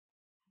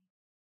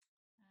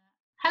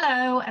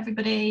Hello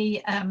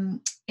everybody,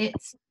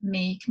 it's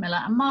me,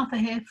 Camilla, and Martha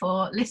here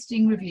for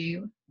listing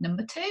review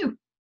number 2.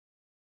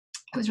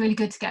 It was really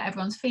good to get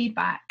everyone's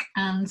feedback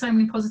and so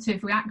many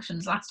positive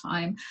reactions last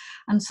time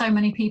and so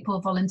many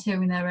people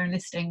volunteering their own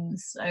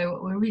listings, so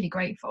we're really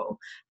grateful.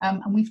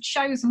 And we've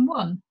chosen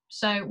one.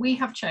 So we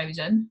have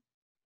chosen,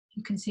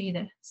 you can see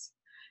this,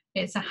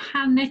 it's a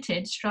hand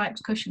knitted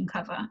striped cushion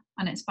cover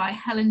and it's by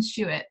Helen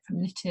Stewart from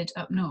Knitted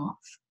Up North.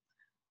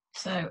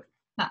 So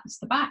that's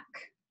the back.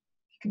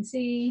 Can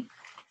see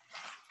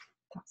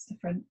that's the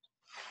front,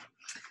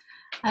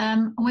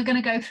 and we're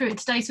going to go through it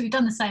today. So we've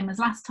done the same as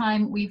last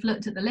time. We've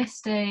looked at the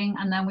listing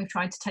and then we've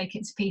tried to take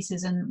it to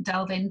pieces and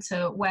delve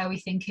into where we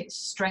think its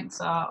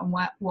strengths are and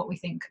what we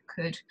think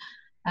we could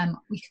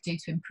do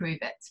to improve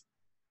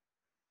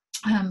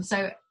it.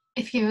 So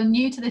if you're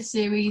new to this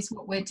series,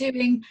 what we're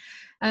doing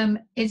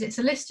is it's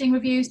a listing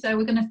review, so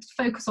we're going to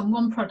focus on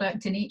one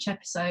product in each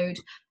episode,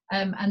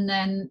 and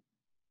then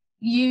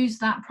use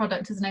that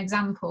product as an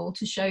example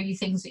to show you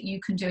things that you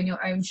can do in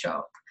your own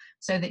shop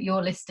so that your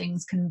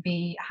listings can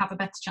have a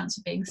better chance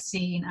of being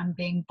seen and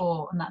being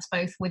bought, and that's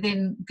both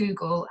within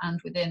Google and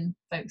within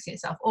Folksy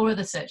itself or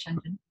other search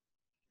engine.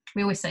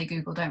 We always say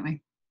Google, don't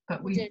we?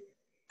 But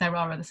there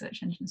are other search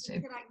engines too.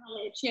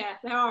 Acknowledge, yeah,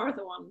 there are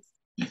other ones.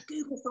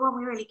 Google's the one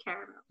we really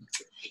care about.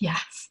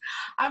 Yes.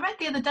 I read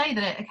the other day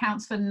that it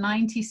accounts for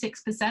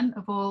 96%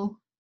 of all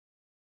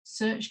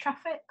search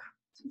traffic.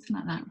 Something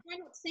like that. I try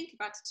not to think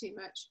about it too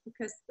much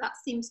because that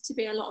seems to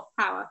be a lot of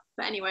power.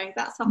 But anyway,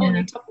 that's a whole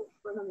new topic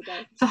for another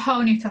day. It's a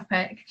whole new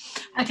topic.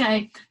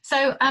 Okay,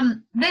 so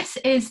this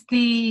is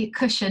the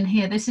cushion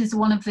here. This is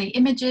one of the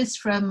images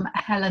from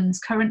Helen's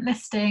current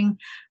listing,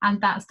 and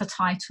that's the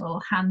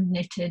title, Hand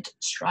Knitted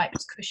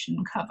Striped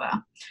Cushion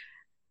Cover.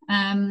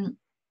 And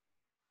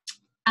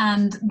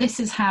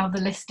this is how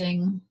the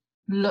listing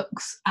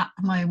looks at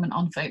the moment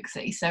on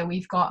Folksy. So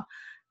we've got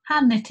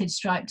hand knitted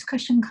striped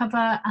cushion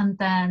cover and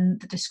then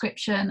the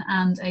description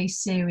and a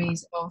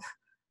series of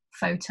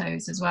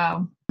photos as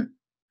well.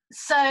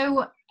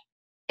 So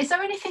is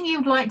there anything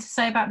you'd like to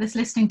say about this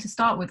listing to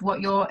start with? What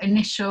your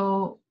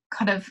initial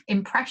kind of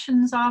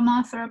impressions are,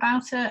 Martha,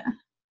 about it?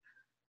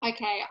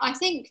 Okay, I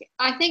think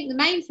the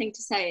main thing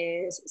to say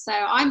is, so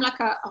I'm like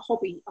a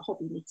hobby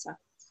knitter,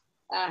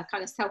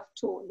 kind of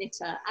self-taught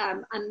knitter,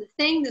 and the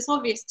thing that's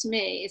obvious to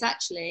me is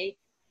actually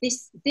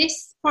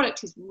this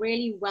product is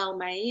really well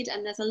made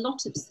and there's a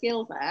lot of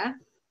skill there,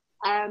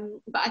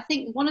 but I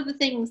think one of the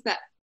things that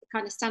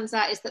kind of stands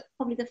out is that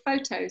probably the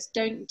photos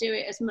don't do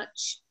it as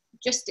much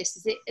justice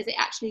as it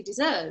actually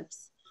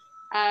deserves,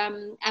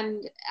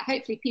 and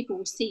hopefully people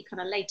will see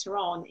kind of later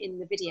on in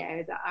the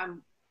video that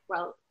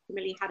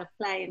Camille had a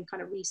play and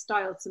kind of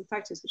restyled some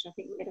photos, which I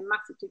think made a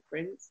massive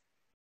difference.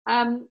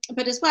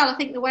 But as well, I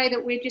think the way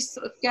that we're just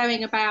sort of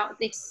going about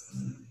this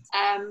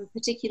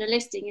particular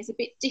listing is a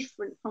bit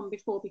different from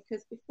before,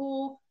 because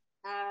before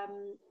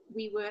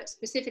we were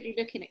specifically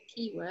looking at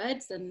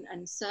keywords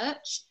and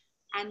search,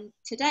 and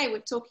today we're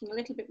talking a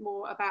little bit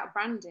more about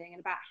branding and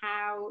about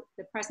how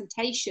the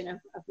presentation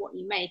of what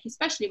you make,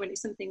 especially when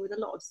it's something with a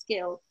lot of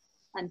skill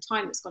and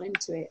time that's gone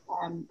into it,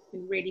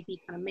 can really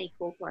be kind of make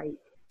or break.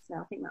 So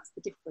I think that's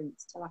the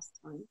difference to last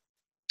time.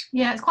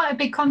 Yeah, it's quite a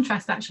big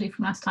contrast actually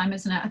from last time,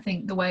 isn't it? I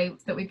think the way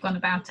that we've gone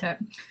about it.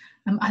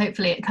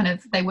 Hopefully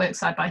it they work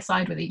side by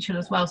side with each other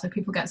as well, so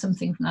people get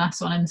something from the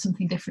last one and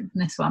something different from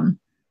this one.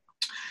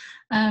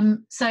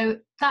 So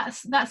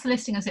that's the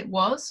listing as it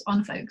was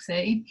on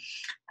Folksy.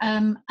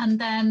 And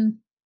then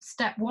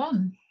step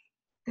 1,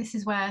 this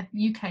is where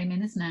you came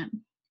in, isn't it?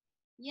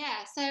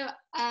 Yeah, so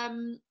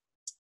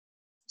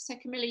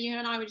Camilla, you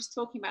and I were just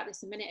talking about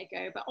this a minute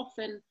ago, but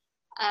often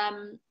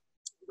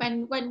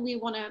when we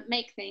want to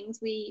make things,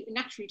 we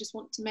naturally just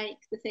want to make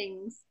the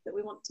things that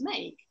we want to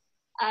make.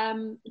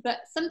 But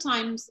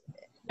sometimes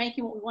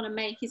making what we want to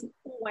make isn't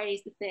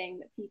always the thing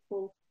that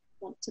people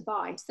want to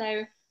buy.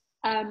 So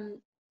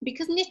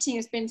because knitting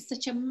has been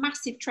such a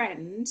massive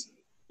trend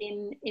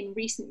in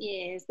recent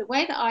years, the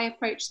way that I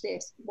approached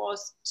this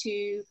was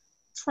to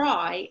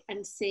try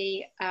and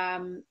see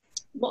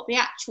what the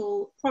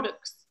actual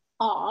products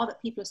are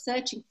that people are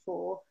searching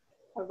for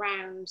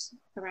around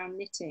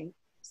knitting.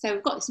 So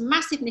we've got this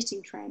massive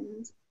knitting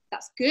trend.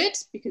 That's good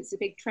because it's a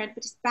big trend,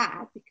 but it's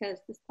bad because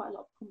there's quite a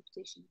lot of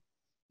competition.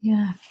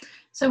 Yeah.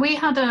 So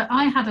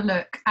I had a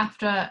look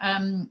after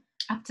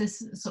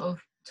sort of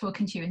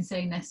talking to you and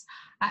saying this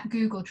at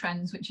Google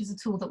Trends, which is a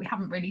tool that we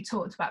haven't really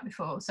talked about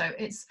before. So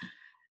it's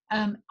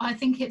I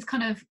think it's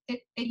kind of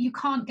you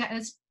can't get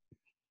as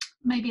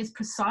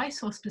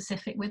precise or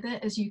specific with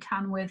it as you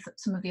can with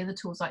some of the other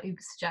tools like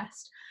Uber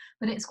Suggest,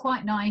 but it's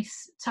quite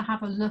nice to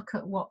have a look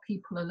at what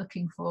people are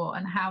looking for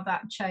and how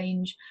that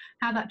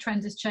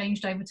trend has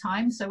changed over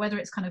time. So whether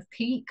it's kind of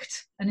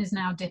peaked and is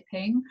now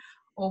dipping,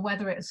 or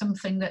whether it's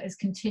something that is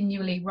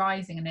continually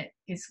rising and it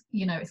is,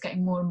 it's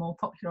getting more and more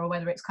popular, or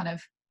whether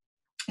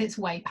it's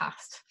way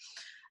past.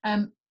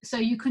 So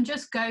you can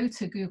just go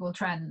to Google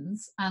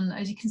Trends, and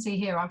as you can see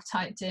here, I've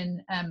typed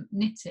in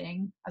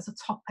knitting as a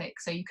topic.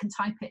 So you can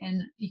type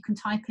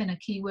in a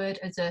keyword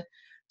as a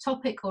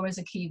topic or as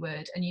a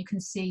keyword, and you can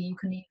see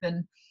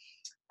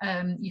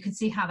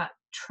how that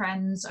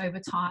trends over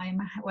time,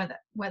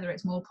 whether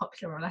it's more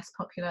popular or less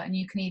popular, and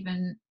you can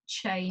even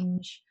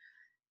change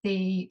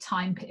the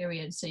time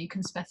period, so you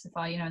can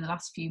specify, you know, in the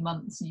last few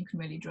months, and you can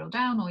really drill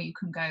down, or you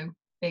can go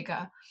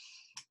bigger.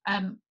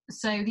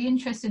 So the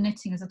interest in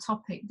knitting as a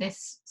topic,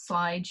 this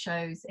slide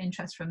shows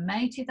interest from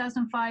May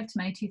 2005 to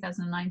May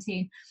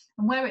 2019,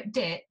 and where it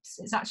dips,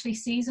 it's actually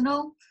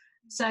seasonal.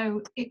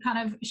 So it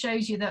kind of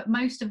shows you that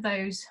most of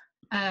those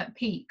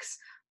peaks,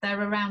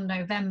 they're around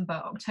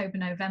November, October,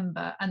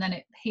 November, and then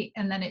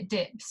it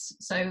dips.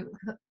 So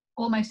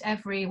almost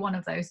every one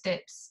of those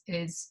dips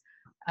is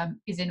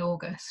in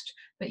August.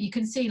 But you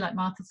can see, like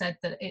Martha said,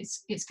 that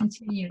it's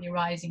continually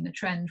rising, the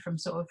trend from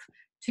sort of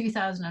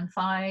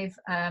 2005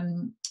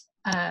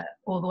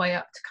 all the way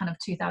up to kind of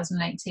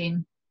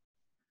 2018.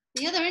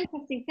 The other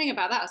interesting thing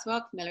about that as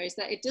well, Camilla, is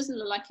that it doesn't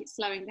look like it's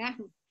slowing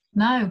down.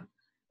 No,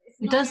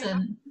 it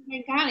doesn't.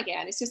 Going down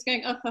again. It's just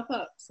going up, up,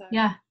 up. So.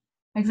 Yeah,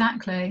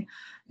 exactly.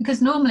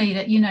 Because normally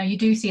that, you know, you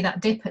do see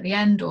that dip at the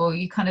end, or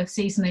you kind of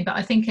see something, but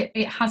I think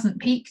it hasn't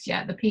peaked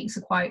yet. The peaks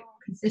are quite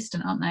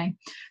consistent, aren't they?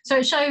 So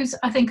it shows,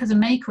 I think, as a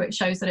maker, it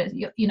shows that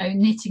it, you know,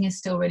 knitting is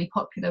still really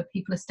popular.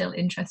 People are still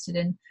interested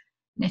in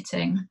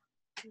knitting.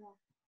 Yeah.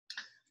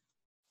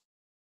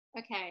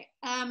 Okay.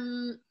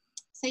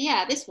 So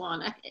yeah, this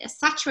one, a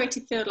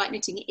saturated field like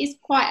knitting, it is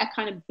quite a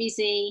kind of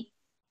busy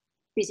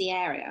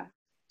area.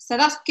 So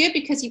that's good,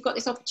 because you've got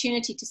this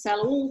opportunity to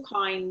sell all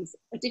kinds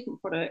of different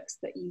products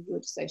that you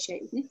would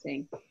associate with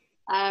knitting.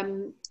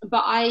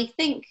 But I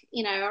think,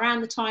 you know,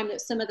 around the time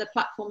that some of the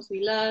platforms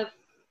we love,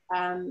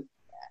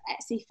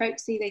 Etsy,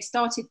 Folksy, they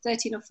started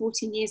 13 or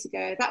 14 years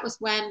ago. That was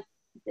when,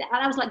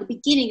 that was like the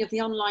beginning of the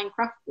online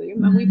craft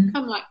boom, and we've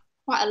come like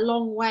quite a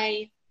long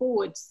way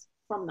forwards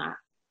from that.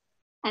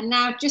 And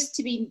now just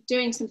to be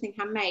doing something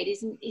handmade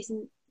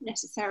isn't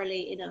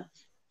necessarily enough.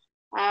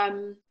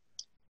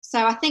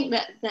 So I think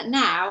that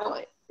now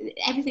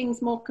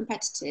everything's more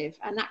competitive,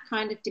 and that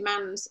kind of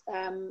demands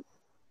the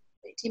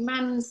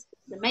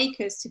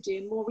makers to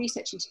do more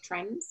research into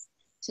trends,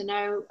 to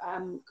know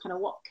kind of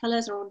what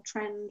colours are on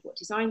trend, what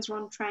designs are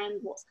on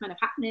trend, what's kind of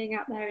happening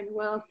out there in the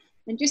world,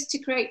 and just to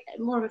create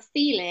more of a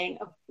feeling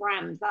of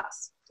brand.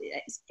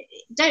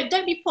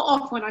 Don't be put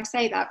off when I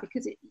say that,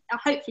 because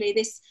hopefully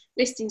this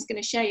listing is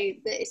going to show you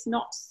that it's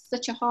not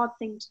such a hard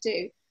thing to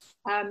do.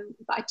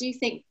 But I do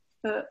think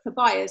for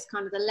buyers,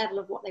 kind of the level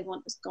of what they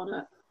want has gone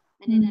up.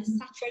 And in a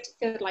saturated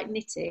field like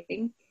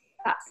knitting,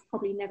 that's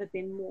probably never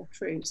been more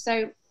true.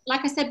 So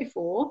like I said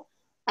before,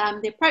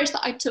 the approach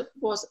that I took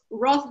was,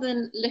 rather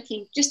than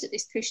looking just at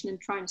this cushion and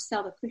trying to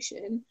sell the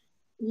cushion,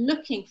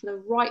 looking for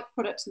the right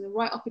products and the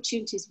right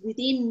opportunities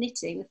within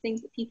knitting, the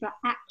things that people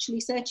are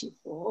actually searching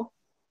for,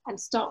 and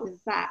start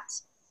with that,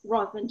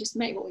 rather than just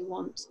make what we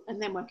want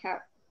and then work out,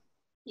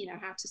 you know,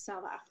 how to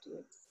sell that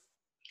afterwards.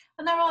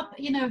 And there are,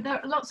 you know, there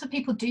are lots of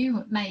people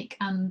do make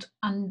and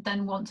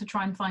then want to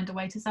try and find a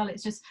way to sell it.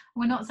 It's just,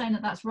 we're not saying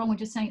that that's wrong, we're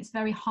just saying it's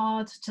very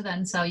hard to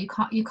then sell. You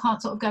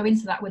can't sort of go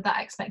into that with that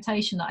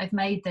expectation that I've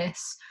made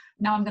this,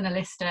 now I'm going to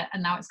list it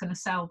and now it's going to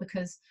sell,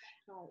 because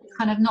it's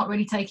kind of not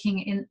really taking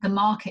in the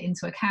market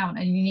into account,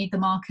 and you need the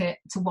market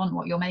to want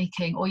what you're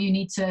making, or you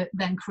need to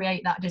then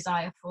create that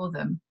desire for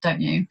them, don't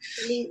you?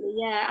 Absolutely,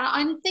 yeah.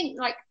 I think,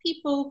 like,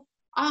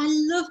 I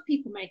love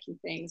people making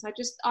things.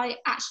 I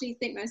actually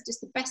think that's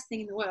just the best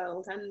thing in the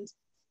world. And,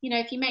 you know,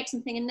 if you make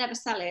something and never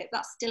sell it,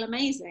 that's still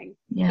amazing.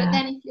 Yeah. But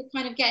then if you're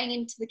kind of getting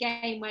into the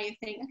game where you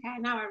think, okay,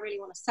 now I really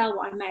want to sell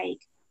what I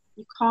make,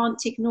 you can't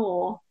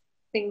ignore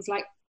things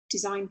like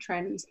design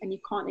trends, and you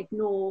can't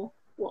ignore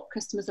what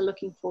customers are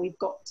looking for. You've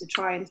got to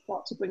try and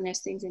start to bring those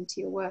things into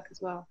your work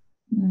as well.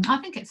 I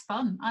think it's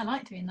fun. I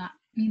like doing that.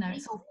 You know,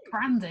 it's all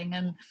branding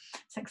and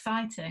it's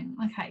exciting.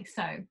 Okay,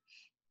 so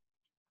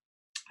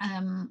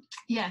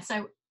yeah,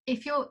 so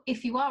if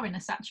you are in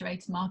a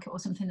saturated market or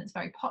something that's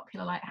very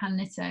popular like hand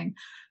knitting,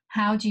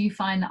 how do you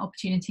find that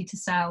opportunity to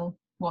sell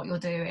what you're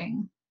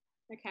doing?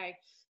 Okay,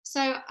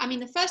 so I mean,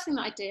 the first thing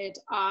that I did,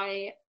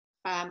 I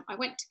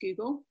went to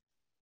Google,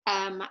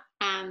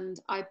 and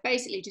I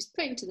basically just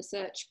put into the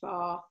search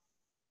bar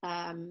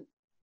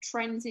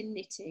trends in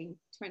knitting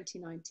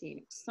 2019.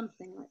 It was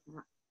something like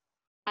that.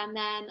 And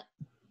then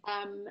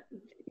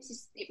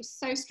it was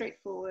so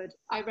straightforward.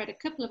 I read a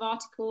couple of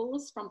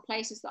articles from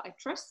places that I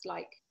trust,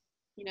 like,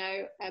 you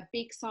know,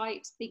 big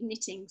sites, big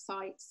knitting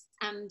sites,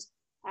 and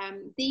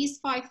these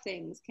 5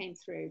 things came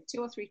through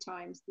 2 or 3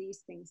 times. These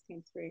things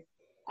came through.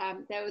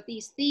 There were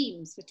these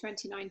themes for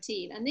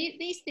 2019, and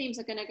these themes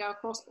are going to go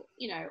across,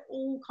 you know,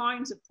 all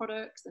kinds of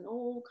products and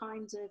all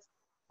kinds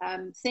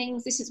of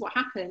things. This is what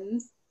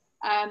happens.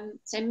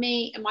 So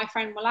me and my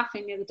friend were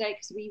laughing the other day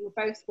because we were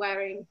both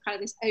wearing kind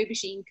of this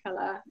aubergine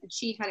colour, and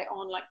she had it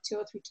on like 2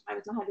 or 3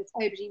 times, and I had this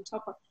aubergine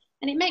top on.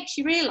 And it makes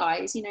you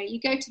realise, you know, you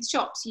go to the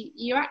shops,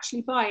 you're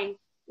actually buying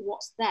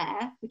what's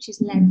there, which is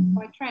led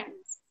by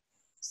trends.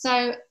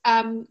 So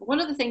one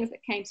of the things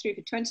that came through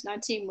for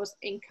 2019 was,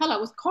 in colour,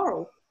 was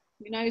coral.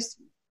 Who knows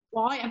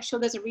why? I'm sure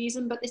there's a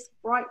reason, but this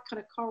bright kind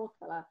of coral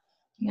colour.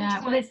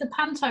 Yeah, well, it's the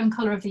Pantone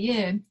colour of the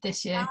year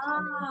this year.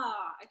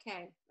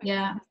 Okay.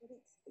 Yeah.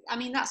 I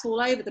mean, that's all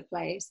over the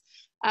place.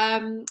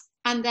 And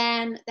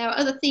then there are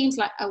other themes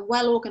like a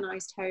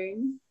well-organised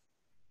home,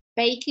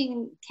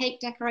 baking, cake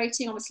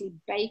decorating. Obviously,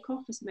 Bake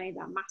Off has made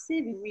that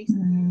massive in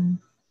recent.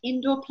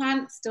 Indoor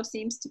plants still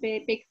seems to be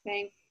a big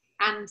thing.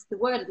 And the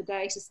word of the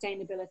day,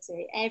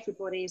 sustainability.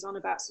 Everybody is on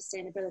about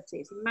sustainability.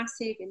 It's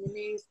massive in the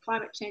news.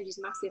 Climate change is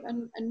massive,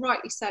 and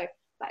rightly so.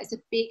 That is a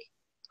big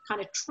kind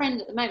of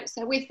trend at the moment.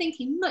 So we're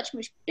thinking much,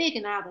 much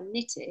bigger now than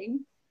knitting.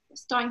 We're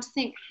starting to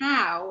think,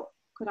 how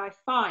could I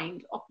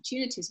find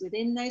opportunities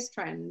within those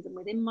trends and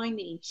within my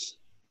niche,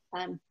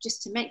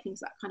 just to make things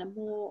that kind of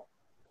more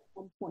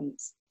on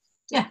point.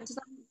 Does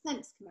that make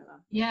sense, Camilla?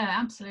 Yeah,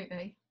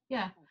 absolutely.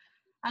 Yeah.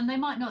 And they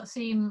might not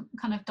seem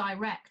kind of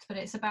direct, but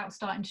it's about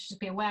starting to just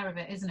be aware of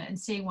it, isn't it? And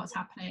seeing what's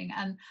happening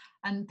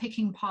and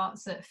picking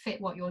parts that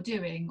fit what you're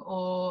doing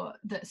or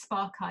that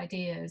spark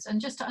ideas, and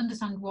just to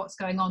understand what's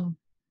going on.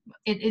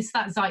 It's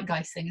that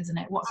zeitgeist thing, isn't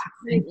it? What's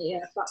happening?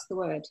 Yeah, that's the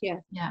word. Yeah.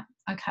 Yeah.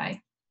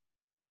 Okay.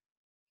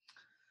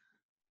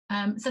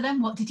 So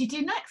then what did you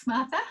do next,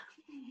 Martha?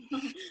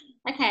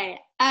 Okay.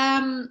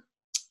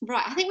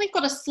 Right, I think we've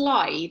got a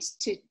slide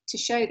to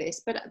show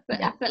this, but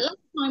last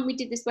time we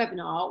did this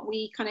webinar,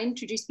 we kind of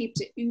introduced people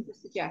to Uber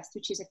Suggest,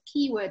 which is a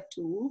keyword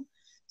tool.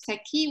 So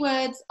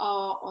keywords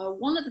are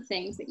one of the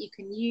things that you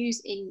can use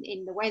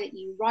in the way that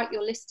you write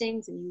your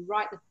listings and you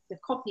write the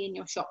copy in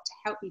your shop to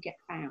help you get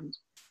found.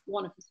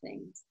 One of the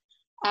things.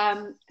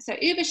 So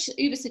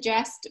Uber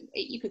Suggest,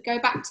 you could go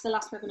back to the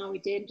last webinar we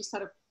did, just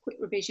had a quick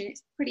revision.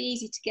 It's pretty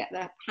easy to get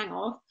the hang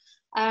of.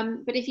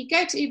 But if you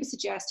go to Uber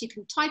Suggest, you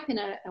can type in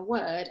a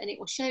word and it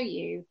will show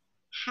you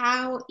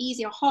how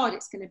easy or hard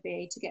it's going to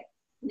be to get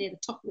near the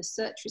top of the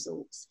search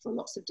results for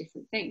lots of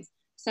different things.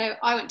 So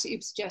I went to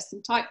Uber Suggest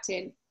and typed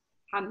in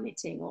hand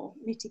knitting or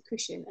knitted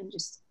cushion and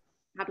just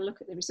had a look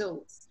at the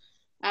results.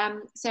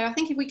 So I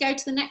think if we go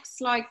to the next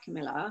slide,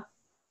 Camilla,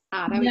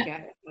 there we go.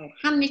 Okay.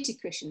 Hand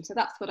knitted cushion. So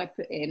that's what I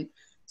put in.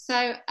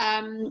 So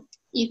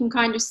you can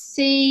kind of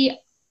see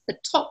the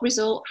top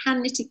result,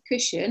 hand knitted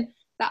cushion.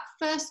 That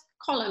first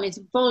column is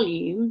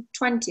volume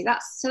 20.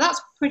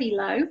 That's pretty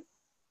low.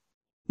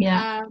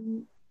 Yeah.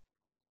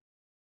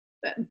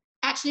 But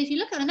actually, if you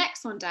look at the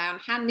next one down,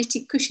 hand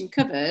knitted cushion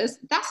covers,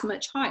 that's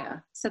much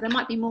higher. So there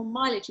might be more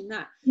mileage in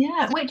that.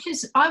 Yeah, so, which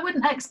is, I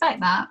wouldn't expect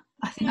that.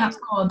 I think that's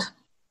odd.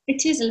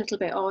 It is a little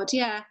bit odd,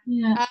 yeah.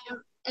 Yeah.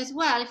 As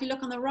well, if you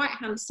look on the right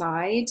hand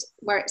side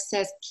where it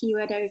says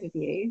keyword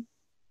overview,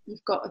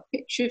 you've got a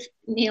picture of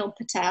Neil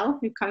Patel,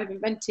 who kind of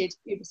invented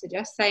Uber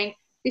Suggest, saying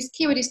this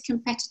keyword is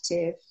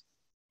competitive.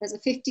 There's a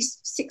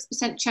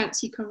 56%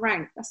 chance you can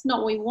rank. That's not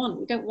what we want.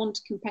 We don't want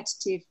a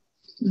competitive.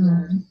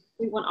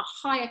 We want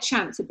a higher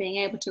chance of being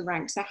able to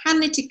rank. So hand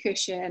knitted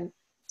cushion,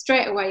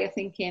 straight away you're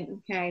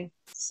thinking, okay,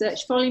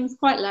 search volume is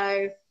quite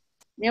low.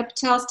 Neil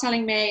Patel's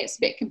telling me it's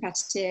a bit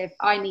competitive.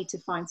 I need to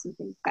find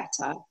something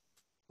better.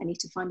 I need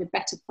to find a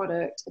better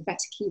product, a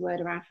better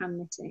keyword around hand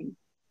knitting.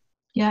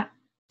 Yeah.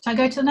 So I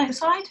go to the next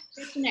slide?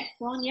 Go to the next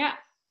one, yeah.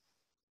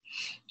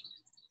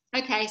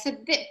 Okay, so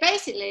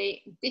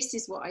basically this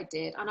is what I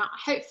did, and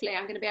hopefully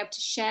I'm going to be able to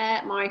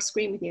share my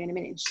screen with you in a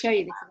minute and show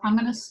you this. I'm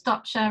going to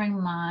stop sharing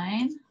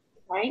mine.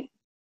 Okay.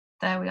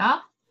 There we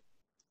are.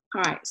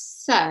 All right,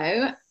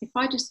 so if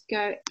I just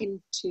go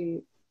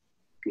into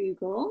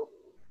Google,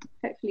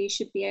 hopefully you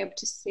should be able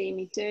to see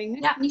me doing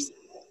this. Yeah. Can you see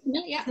it?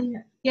 Yeah.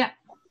 Yeah.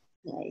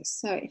 Okay,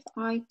 so if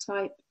I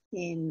type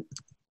in,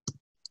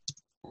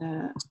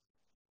 can't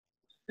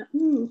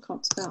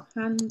spell,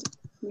 hand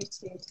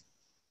knitted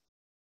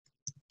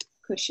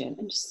cushion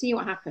and just see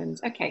what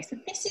happens. Okay, so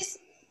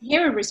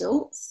here are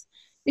results.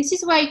 This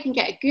is where you can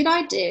get a good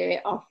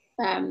idea of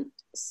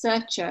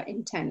searcher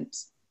intent.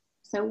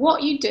 So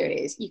what you do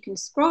is you can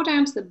scroll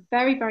down to the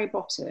very, very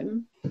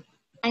bottom,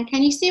 and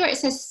can you see where it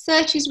says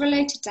searches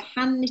related to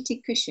hand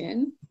knitted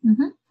cushion?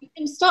 Mm-hmm. You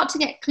can start to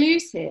get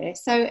clues here.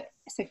 So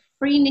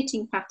free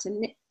knitting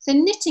pattern. So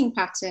knitting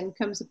pattern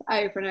comes up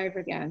over and over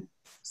again.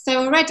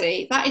 So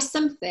already that is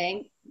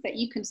something that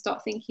you can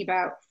start thinking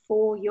about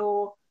for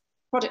your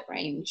product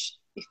range.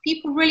 If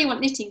people really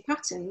want knitting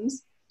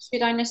patterns,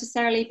 should I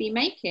necessarily be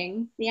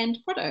making the end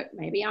product?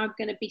 Maybe I'm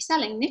going to be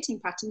selling knitting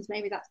patterns.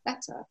 Maybe that's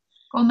better.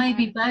 Or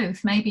maybe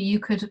both. Maybe you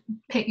could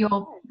pick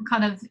your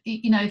kind of,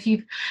 you know,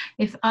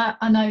 if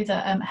I know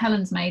that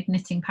Helen's made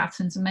knitting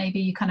patterns, and maybe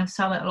you kind of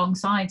sell it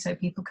alongside so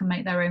people can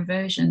make their own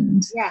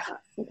versions. Yeah,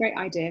 that's a great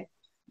idea.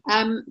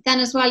 Then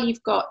as well,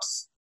 you've got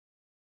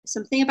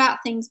something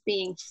about things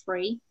being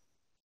free.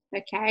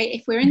 Okay,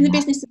 if we're in the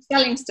business of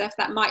selling stuff,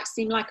 that might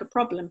seem like a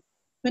problem,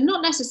 but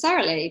not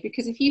necessarily,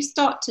 because if you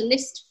start to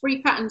list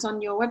free patterns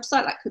on your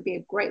website, that could be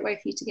a great way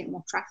for you to get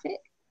more traffic.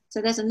 So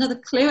there's another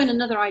clue and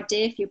another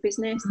idea for your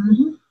business.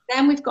 Mm-hmm.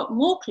 Then we've got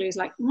more clues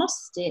like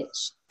moss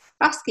stitch,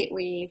 basket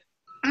weave,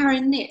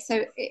 Aran knit.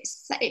 So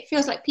it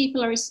feels like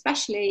people are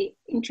especially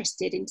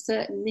interested in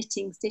certain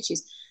knitting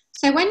stitches.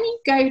 So when you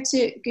go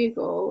to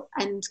Google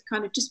and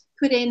kind of just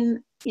put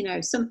in, you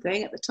know,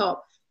 something at the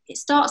top, it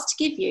starts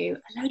to give you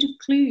a load of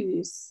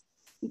clues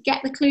you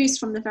get the clues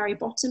from the very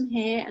bottom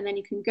here, and then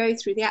you can go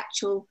through the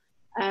actual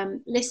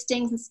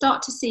listings and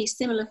start to see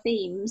similar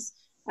themes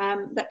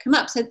that come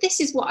up. So this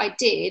is what I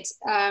did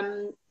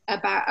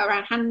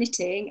around hand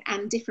knitting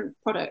and different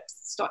products.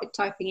 Started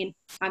typing in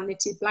hand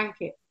knitted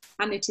blanket,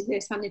 hand knitted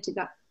this, hand knitted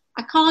that.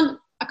 I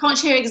can't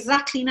share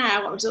exactly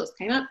now what results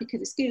came up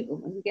because it's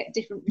Google and we get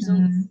different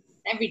results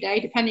every day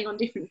depending on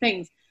different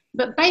things.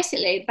 But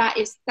basically, that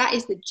is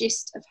the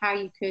gist of how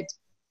you could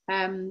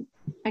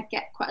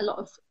get quite a lot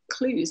of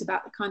clues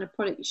about the kind of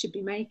product you should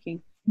be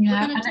making.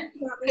 Yeah, and it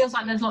feels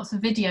like there's lots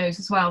of videos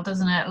as well,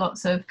 doesn't it?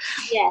 Lots of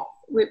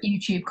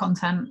YouTube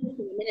content. In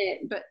a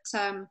minute, but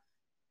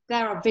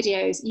there are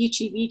videos,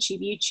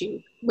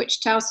 YouTube,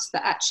 which tells us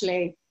that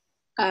actually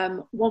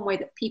one way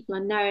that people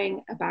are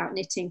knowing about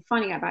knitting,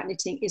 finding out about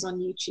knitting, is on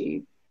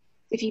YouTube.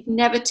 If you've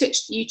never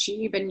touched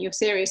YouTube and you're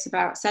serious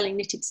about selling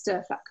knitted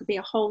stuff, that could be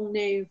a whole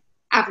new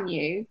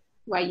avenue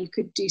where you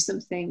could do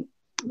something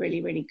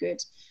really, really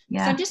good.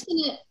 Yeah. So I'm just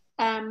going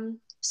to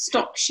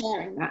stop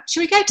sharing that.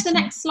 Shall we go to the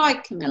next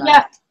slide, Camilla?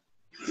 Yeah.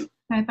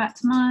 Go back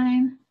to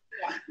mine.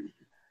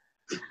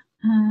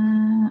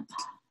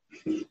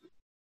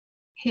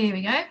 Here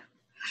we go.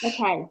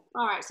 Okay,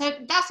 all right, so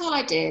that's all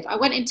I did. I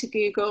went into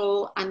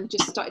Google and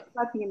just started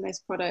typing in those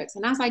products,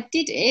 and as I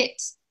did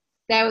it,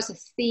 there was a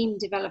theme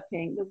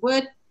developing. The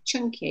word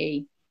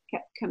chunky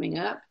kept coming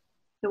up,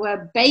 the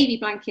word baby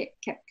blanket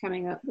kept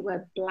coming up, the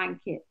word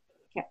blanket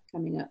kept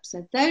coming up.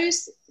 So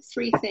those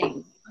three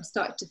things, I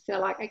started to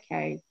feel like,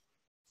 okay,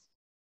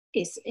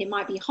 it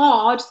might be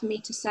hard for me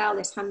to sell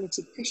this hand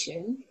knitted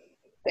cushion,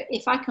 but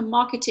if I can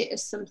market it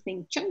as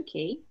something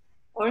chunky,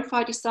 or if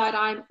I decide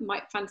I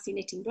might fancy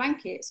knitting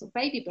blankets or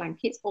baby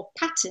blankets or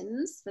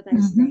patterns for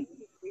those things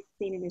we've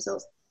seen in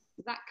results,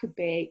 that could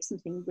be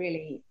something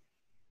really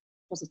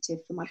positive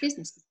for my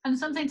business. And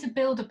something to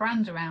build a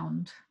brand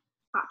around.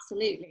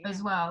 Absolutely.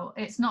 As well.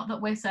 It's not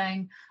that we're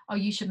saying, oh,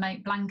 you should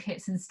make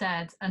blankets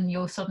instead and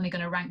you're suddenly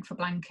going to rank for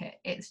blanket.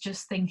 It's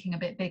just thinking a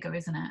bit bigger,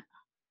 isn't it?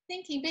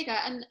 Thinking bigger,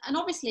 and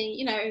obviously,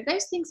 you know,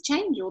 those things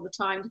change all the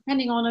time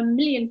depending on a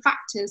million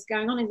factors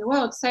going on in the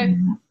world. So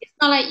it's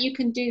not like you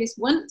can do this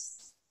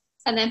once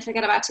and then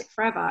forget about it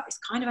forever. It's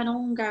kind of an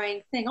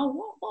ongoing thing. Oh,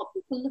 what are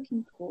people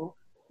looking for?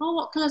 Oh,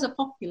 what colours are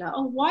popular?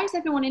 Oh, why is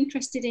everyone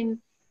interested in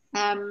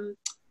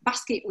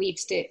basket weave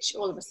stitch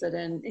all of a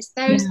sudden? It's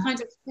those kinds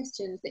of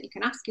questions that you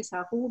can ask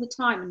yourself all the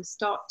time and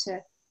start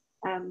to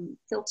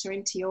filter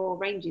into your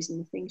ranges and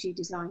the things you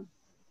design.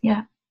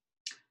 Yeah.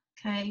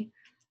 Okay.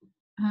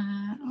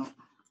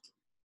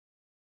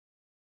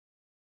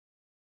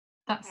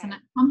 That's the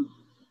next one.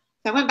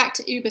 So I went back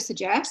to Uber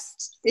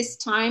Suggest this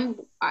time.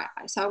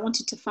 So I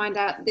wanted to find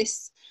out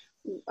this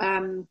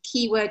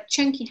keyword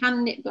chunky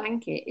hand knit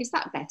blanket. Is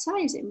that better?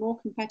 Is it more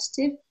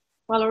competitive?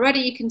 Well,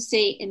 already you can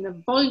see in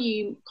the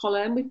volume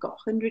column, we've got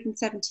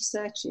 170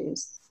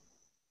 searches.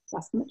 So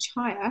that's much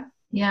higher.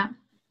 Yeah.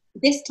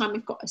 This time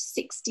we've got a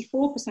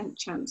 64%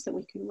 chance that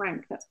we can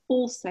rank. That's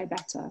also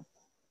better.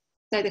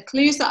 So the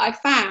clues that I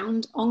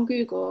found on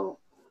Google,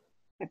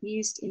 I've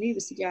used in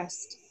Uber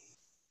Suggest,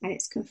 and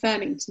it's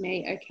confirming to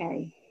me,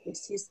 okay,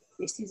 this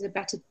is a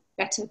better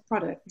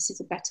product. This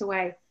is a better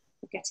way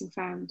of getting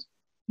found.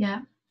 Yeah.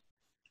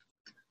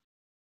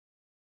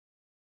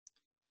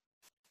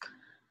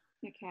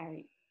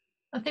 Okay.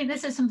 I think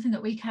this is something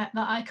that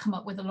I come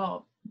up with a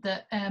lot.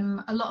 That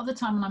a lot of the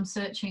time when I'm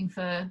searching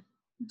for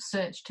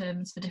search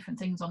terms for different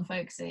things on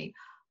Folksy,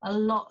 a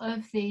lot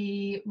of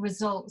the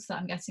results that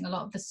I'm getting, a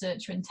lot of the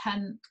search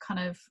intent kind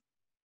of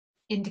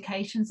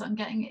indications that I'm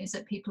getting is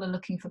that people are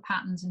looking for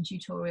patterns and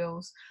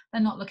tutorials.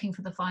 They're not looking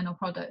for the final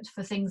product,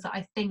 for things that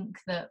I think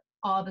that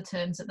are the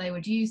terms that they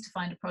would use to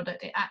find a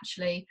product.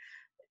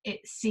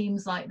 It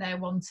seems like they're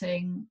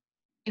wanting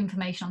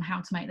information on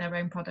how to make their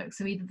own product.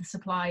 So either the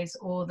supplies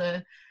or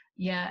the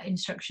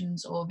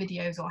instructions or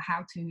videos or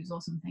how-tos or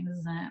something,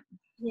 doesn't it?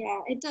 Yeah,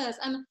 it does.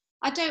 And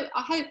I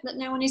hope that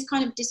no one is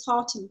kind of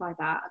disheartened by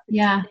that.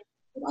 Yeah.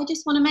 I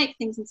just want to make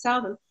things and sell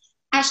them.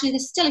 Actually,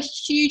 there's still a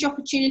huge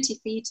opportunity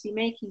for you to be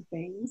making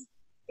things.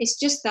 It's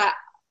just that,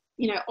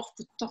 you know, off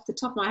the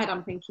top of my head,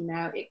 I'm thinking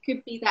now, it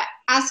could be that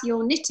as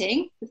you're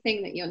knitting the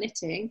thing that you're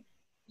knitting,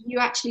 you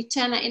actually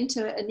turn that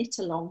into a knit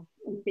along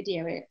and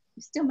video it.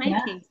 You're still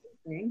making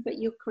something, but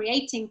you're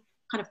creating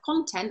kind of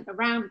content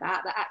around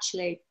that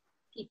actually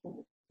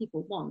people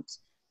want.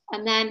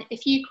 And then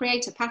if you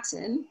create a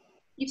pattern,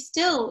 you've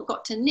still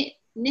got to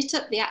knit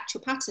up the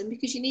actual pattern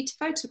because you need to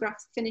photograph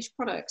the finished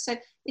product. So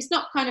it's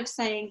not kind of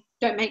saying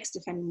don't make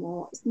stuff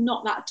anymore. It's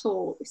not that at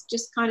all. It's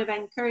just kind of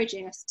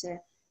encouraging us to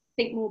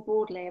think more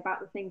broadly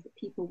about the things that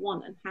people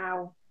want and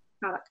how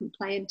that can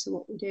play into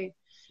what we do.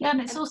 Yeah,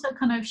 and it's also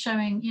kind of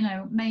showing, you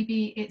know,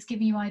 maybe it's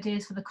giving you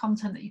ideas for the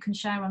content that you can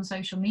share on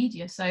social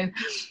media. So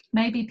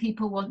maybe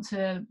people want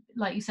to,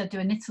 like you said, do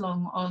a knit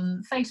along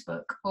on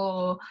Facebook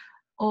or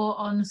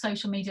on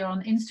social media,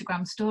 on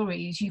Instagram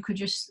stories. You could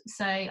just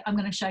say, I'm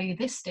going to show you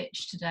this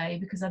stitch today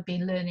because I've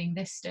been learning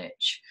this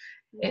stitch.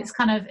 Yeah. It's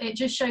kind of, it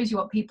just shows you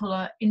what people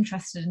are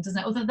interested in, doesn't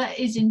it? Although there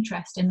is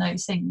interest in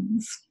those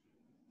things.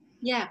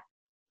 Yeah.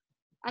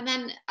 And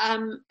then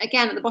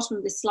again, at the bottom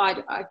of this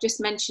slide, I've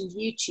just mentioned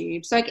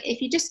YouTube. So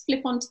if you just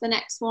flip on to the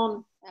next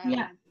one,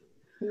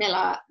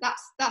 Camilla,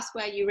 that's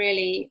where you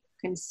really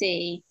can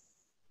see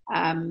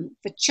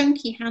for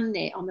chunky hand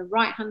knit on the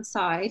right hand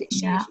side, it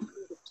shows you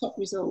the top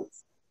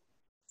results.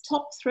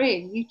 Top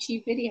 3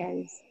 YouTube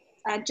videos.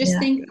 I just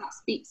think that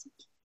speaks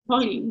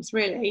volumes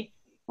really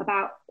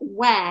about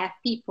where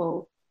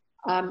people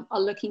are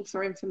looking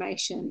for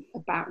information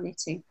about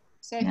knitting.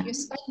 So if you're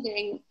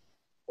spending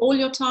all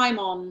your time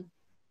on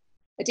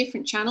a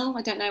different channel,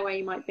 I don't know where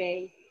you might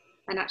be,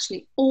 and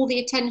actually all the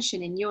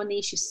attention in your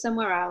niche is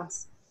somewhere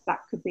else, that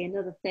could be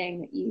another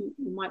thing that you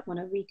might want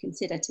to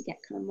reconsider to get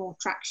kind of more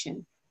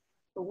traction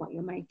for what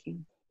you're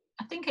making.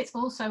 I think it's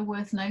also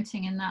worth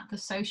noting in that the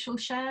social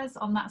shares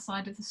on that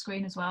side of the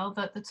screen as well,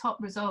 that the top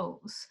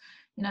results,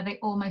 you know, they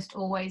almost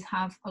always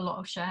have a lot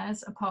of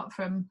shares, apart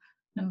from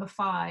number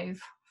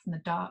 5 from the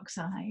dark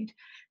side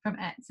from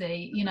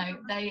Etsy. You know,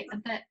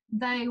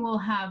 they will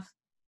have,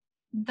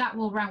 that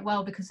will rank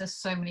well because there's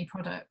so many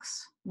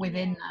products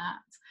within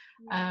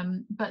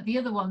that. But the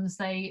other ones,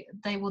 they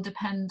will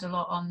depend a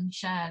lot on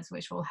shares,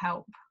 which will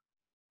help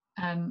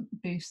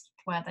boost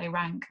where they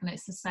rank. And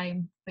it's the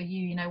same for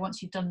you, you know,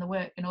 once you've done the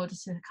work, in order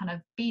to kind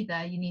of be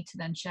there, you need to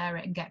then share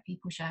it and get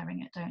people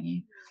sharing it, don't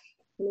you?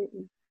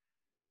 Absolutely.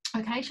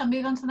 Okay, shall I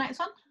move on to the next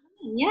one?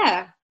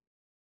 Yeah.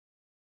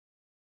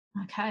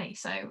 Okay,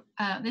 so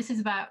this is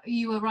about,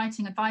 you were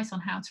writing advice on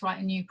how to write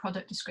a new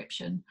product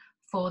description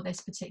for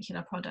this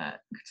particular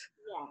product.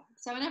 Yeah,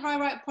 so whenever I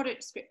write a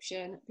product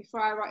description,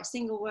 before I write a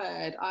single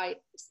word, I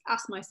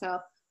ask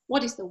myself,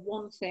 what is the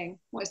one thing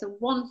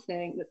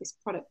that this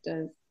product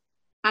does?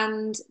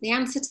 And the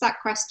answer to that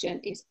question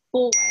is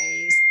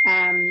always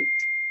an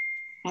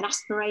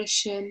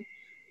aspiration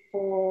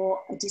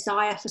or a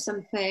desire for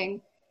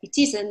something. It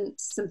isn't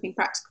something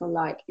practical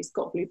like it's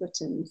got blue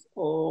buttons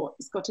or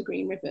it's got a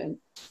green ribbon,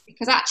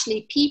 because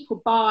actually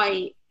people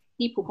buy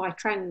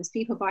trends,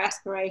 people buy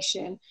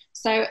aspiration.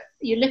 So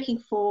you're looking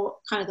for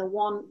kind of the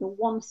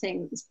one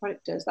thing that this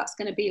product does. That's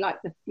going to be like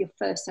your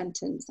first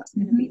sentence. That's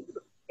going to be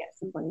to get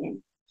somebody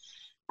in.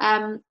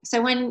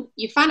 So when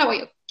you find out what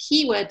your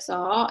keywords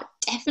are,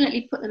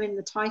 definitely put them in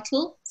the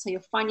title. So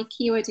you'll find your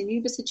keywords in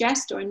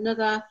Ubersuggest or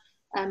another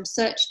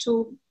search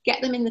tool.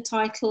 Get them in the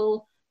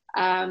title.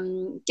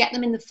 Get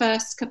them in the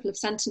first couple of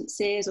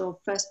sentences or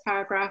first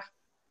paragraph.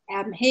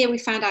 Here we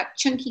found out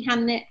chunky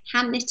hand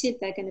knitted.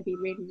 They're going to be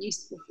really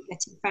useful for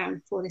getting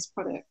found for this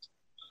product.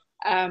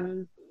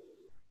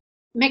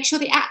 Make sure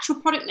the actual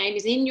product name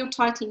is in your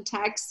titling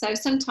tags. So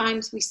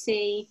sometimes we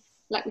see,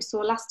 like we saw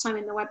last time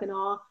in the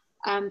webinar,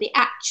 the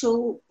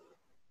actual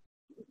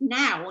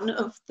noun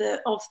of the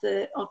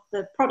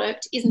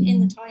product isn't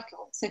in the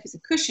title. So if it's a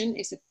cushion,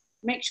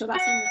 make sure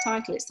that's in the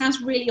title. It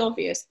sounds really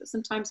obvious, but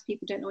sometimes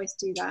people don't always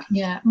do that.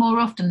 Yeah, more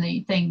often than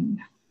you think.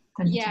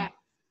 Yeah.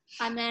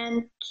 And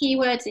then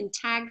keywords in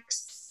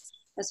tags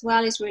as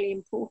well is really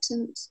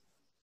important.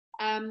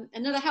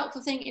 Another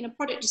helpful thing in a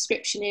product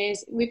description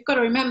is we've got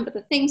to remember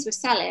the things we're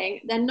selling,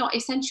 they're not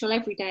essential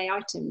everyday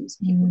items.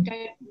 People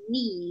don't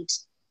need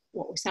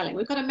what we're selling.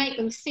 We've got to make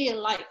them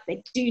feel like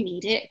they do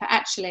need it, but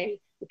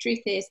actually the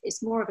truth is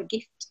it's more of a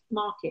gift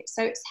market.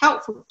 So it's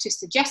helpful to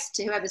suggest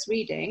to whoever's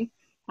reading,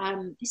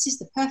 this is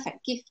the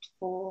perfect gift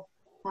for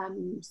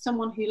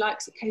someone who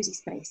likes a cozy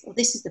space, or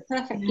this is the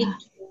perfect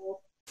gift for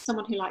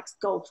someone who likes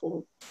golf,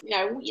 or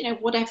you know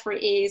whatever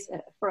it is,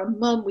 for a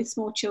mum with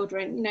small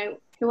children, you know,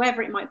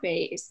 whoever it might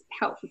be, it's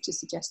helpful to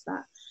suggest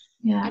that.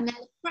 And then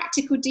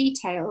practical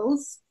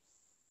details,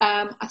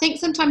 I think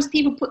sometimes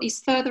people put these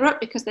further up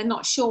because they're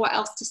not sure what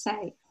else to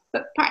say,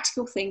 but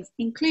practical things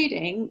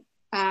including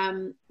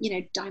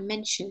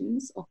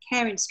dimensions or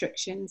care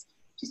instructions,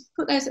 just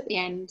put those at the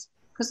end,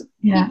 because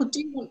people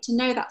do want to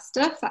know that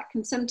stuff. That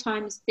can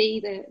sometimes be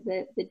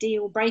the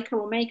deal breaker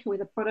or maker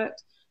with a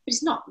product, but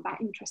it's not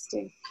that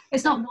interesting.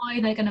 It's not why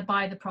they're going to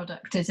buy the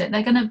product, is it?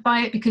 They're going to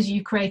buy it because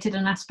you created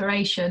an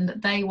aspiration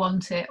that they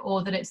want it,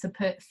 or that it's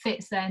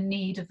fits their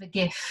need of the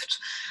gift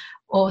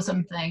or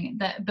something.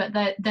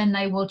 Then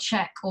they will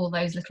check all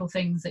those little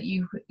things that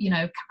you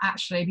know,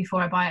 actually,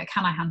 before I buy it,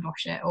 can I hand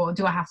wash it, or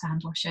do I have to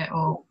hand wash it,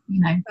 or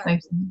those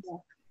things.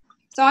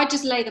 So I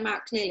just lay them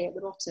out clearly at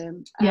the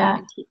bottom.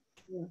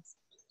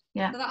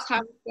 So that's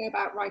how we go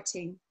about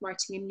writing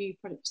a new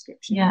product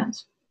description.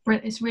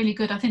 It's really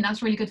good. I think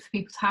that's really good for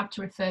people to have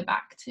to refer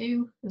back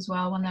to as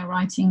well when they're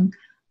writing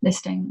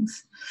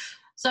listings.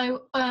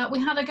 So we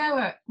had a go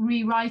at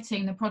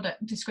rewriting the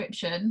product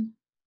description,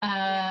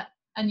 and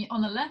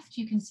on the left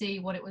you can see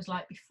what it was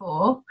like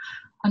before,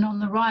 and on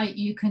the right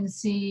you can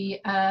see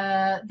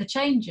the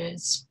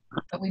changes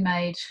that we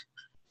made.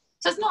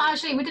 So it's not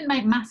actually, we didn't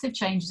make massive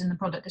changes in the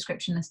product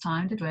description this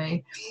time, did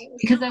we?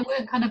 Because there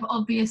weren't kind of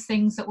obvious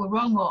things that were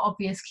wrong or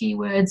obvious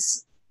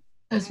keywords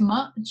as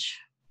much.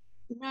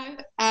 No,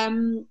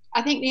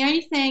 I think the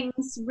only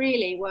things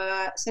really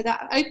were, so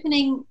that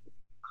opening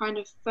kind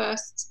of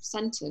first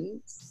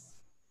sentence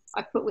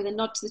I put with a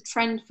nod to the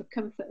trend for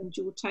comfort and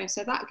dual tone.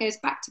 So that goes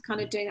back to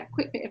kind of doing that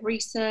quick bit of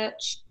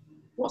research.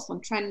 What's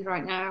on trend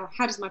right now?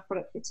 How does my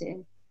product fit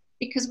in?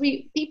 because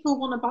people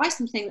want to buy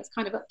something that's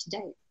kind of up to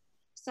date.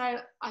 So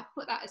I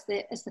put that as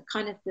the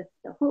kind of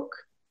the hook.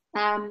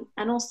 And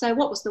also,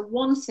 what was the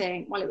one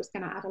thing? Well, it was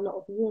going to add a lot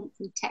of warmth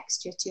and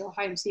texture to your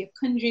home. So you're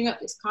conjuring up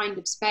this kind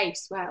of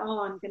space where,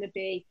 oh, I'm going to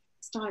be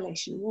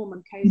stylish and warm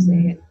and cozy.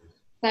 Mm-hmm. And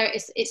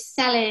so it's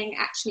selling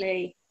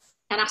actually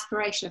an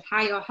aspiration of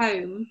how your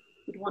home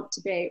would want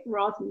to be,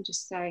 rather than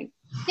just saying,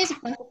 here's a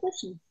purple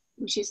cushion,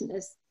 which isn't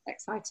as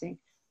exciting.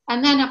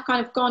 And then I've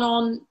kind of gone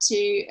on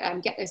to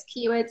get those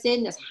keywords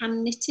in. There's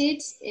hand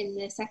knitted in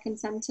the second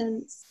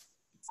sentence.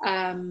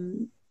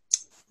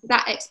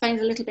 That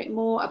explains a little bit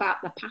more about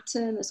the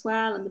pattern as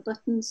well, and the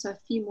buttons, so a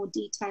few more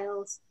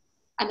details.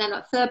 And then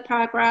that third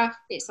paragraph,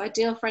 it's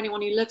ideal for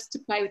anyone who loves to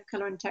play with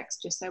colour and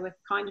texture. So we're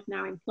kind of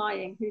now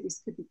implying who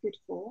this could be good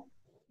for.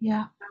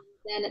 Yeah.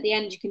 And then at the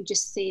end, you can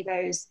just see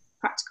those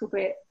practical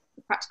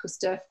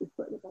stuff we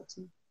put at the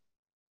bottom.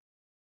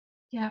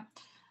 Yeah.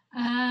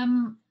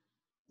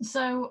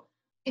 So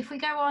if we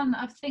go on,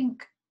 I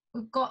think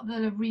we've got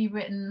the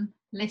rewritten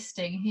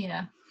listing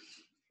here.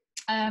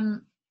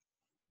 And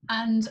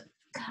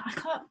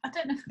I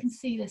don't know if I can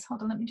see this.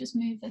 Hold on, let me just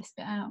move this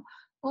bit out.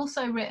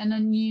 Also written a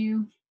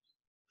new,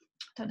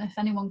 I don't know if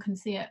anyone can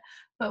see it,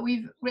 but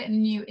we've written a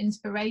new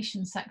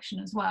inspiration section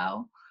as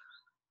well,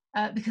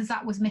 because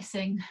that was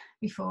missing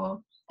before.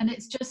 And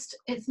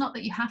it's not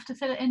that you have to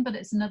fill it in, but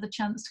it's another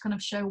chance to kind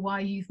of show why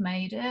you've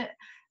made it,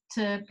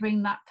 to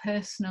bring that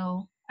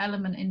personal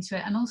element into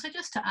it, and also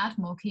just to add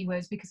more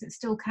keywords, because it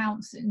still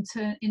counts in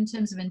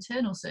terms of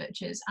internal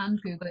searches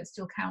and Google. It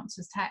still counts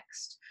as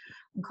text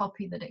and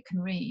copy that it can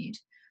read.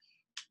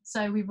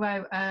 So we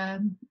wrote,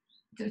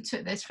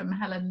 took this from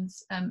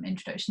Helen's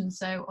introduction,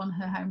 so on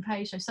her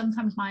homepage. So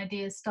sometimes my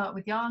ideas start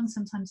with yarn,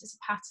 sometimes it's a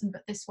pattern,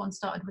 but this one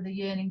started with a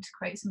yearning to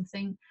create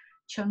something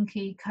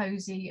chunky,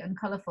 cozy and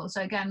colourful.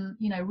 So again,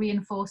 you know,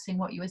 reinforcing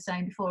what you were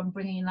saying before and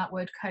bringing in that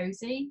word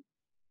cozy.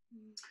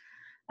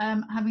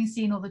 Having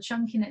seen all the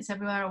chunky knits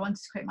everywhere, I wanted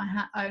to create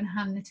my own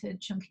hand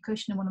knitted chunky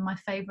cushion in one of my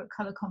favourite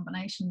colour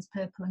combinations,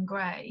 purple and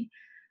grey.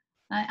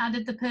 I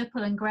added the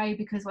purple and grey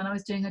because when I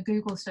was doing a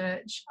Google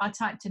search, I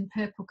typed in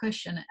purple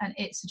cushion and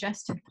it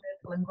suggested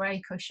purple and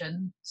grey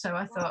cushion. So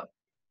I thought,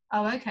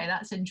 oh, okay,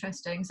 that's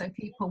interesting. So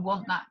people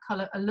want that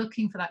colour, are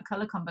looking for that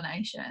colour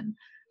combination.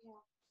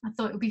 I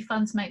thought it would be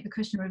fun to make the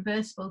cushion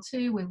reversible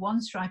too, with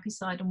one stripy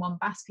side and one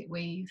basket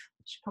weave.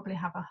 Should probably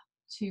have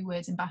two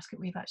words in basket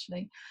weave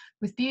actually,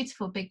 with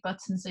beautiful big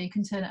buttons so you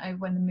can turn it over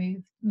when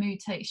the mood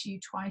takes you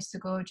twice the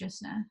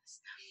gorgeousness.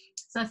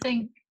 So I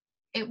think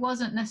it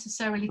wasn't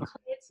necessarily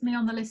clear to me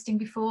on the listing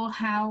before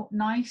how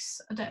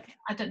nice, I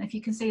don't know if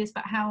you can see this,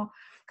 but how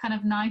kind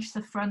of nice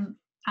the front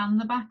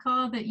and the back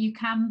are, that you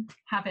can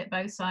have it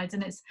both sides,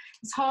 and it's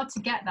hard to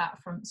get that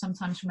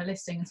sometimes from a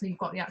listing until you've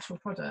got the actual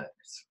product.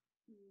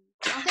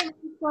 I think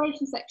the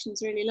inspiration section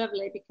is really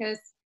lovely because,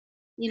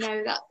 you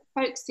know, that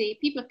Folksy,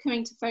 people are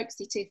coming to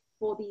Folksy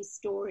for these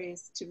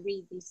stories, to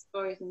read these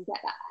stories and get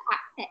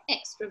that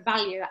extra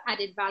value,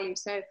 added value.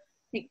 So I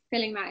think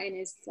filling that in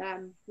is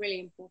really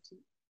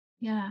important.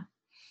 Yeah.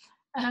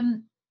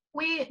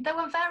 There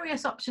were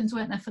various options,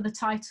 weren't there, for the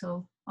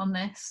title on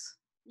this?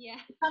 Yeah.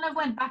 It kind of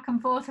went back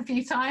and forth a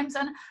few times,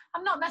 and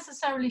I'm not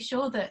necessarily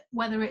sure that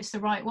whether it's the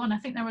right one. I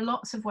think there are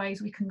lots of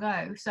ways we can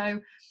go.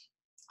 So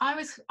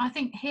I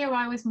think here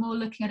I was more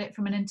looking at it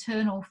from an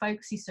internal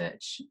Folksy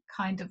search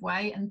kind of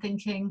way and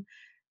thinking,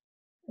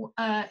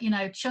 you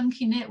know,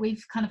 chunky knit,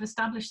 we've kind of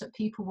established that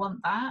people want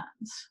that,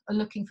 are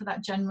looking for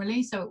that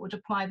generally, so it would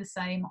apply the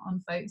same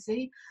on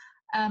Folksy.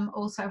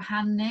 Also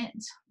hand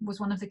knit was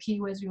one of the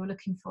keywords we were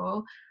looking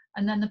for,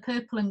 and then the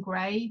purple and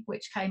grey,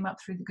 which came up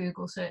through the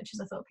Google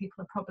searches. I thought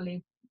people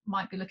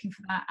might be looking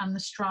for that, and the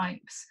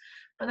stripes.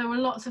 But there were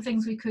lots of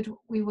things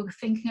we were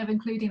thinking of,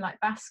 including like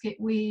basket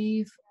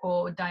weave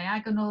or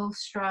diagonal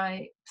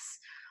stripes,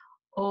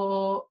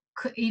 or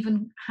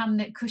even hand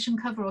knit cushion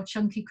cover or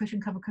chunky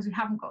cushion cover, because we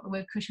haven't got the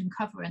word cushion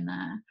cover in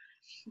there.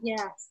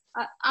 Yes,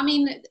 I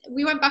mean,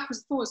 we went backwards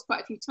and forwards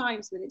quite a few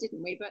times with it,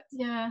 didn't we? But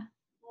yeah,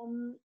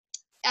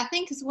 I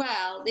think as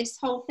well, this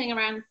whole thing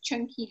around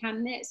chunky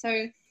hand knit.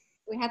 So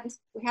we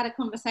had a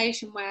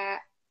conversation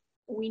where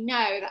we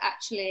know that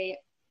actually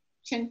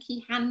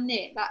chunky hand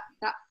knit,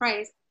 that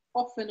phrase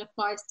often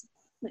applies to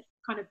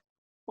kind of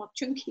more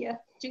chunkier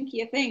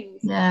things.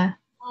 Yeah.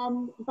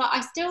 But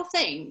I still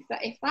think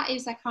that if that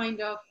is a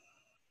kind of,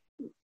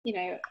 you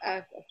know,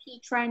 a key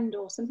trend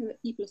or something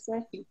that people are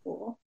searching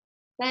for,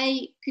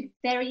 they could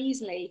very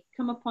easily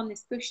come upon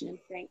this cushion and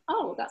think,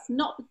 oh, that's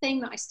not the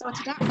thing that I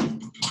started out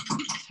with.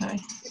 Sorry.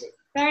 But it's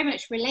very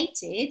much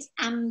related,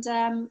 and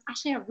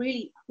actually I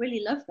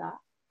really love that.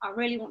 I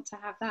really want to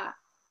have that.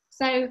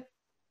 So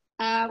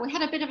we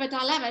had a bit of a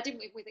dilemma, didn't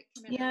we, with it,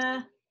 Camilla?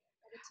 Yeah.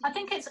 I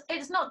think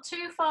it's not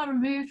too far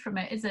removed from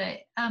it, is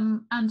it?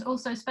 And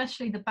also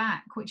especially the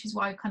back, which is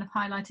why I kind of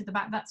highlighted the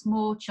back. That's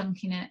more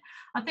chunky knit.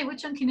 I think with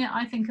chunky knit,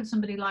 I think of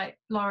somebody like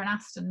Lauren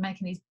Aston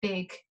making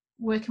these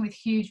working with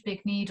huge big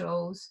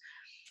needles.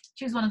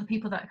 She was one of the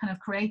people that kind of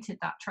created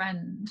that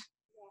trend,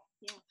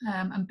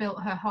 and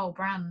built her whole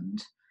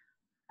brand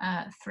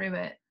through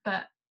it.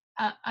 But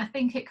I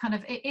think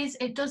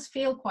it does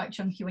feel quite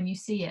chunky when you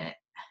see it.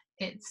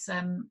 It's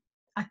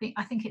I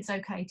think it's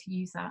okay to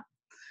use that.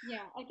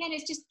 Yeah, again,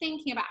 it's just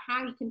thinking about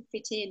how you can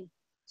fit in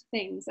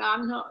things.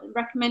 I'm not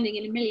recommending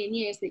in a million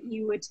years that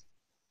you would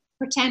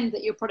pretend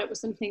that your product was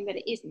something that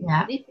it isn't.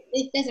 Yeah. But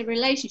if there's a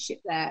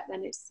relationship there,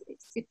 then it's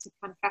good to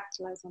kind of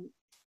capitalize on it.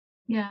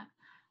 Yeah.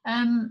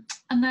 And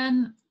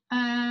then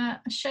I'll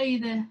show you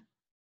the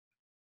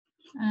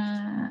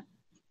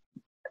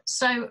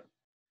so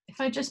if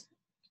I just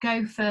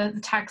go for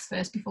the tags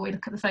first before we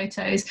look at the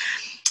photos.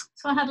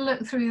 So I had a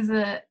look through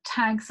the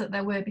tags that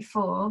there were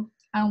before,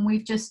 and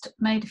we've just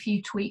made a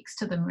few tweaks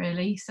to them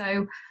really.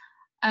 So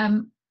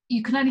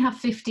you can only have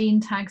 15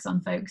 tags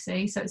on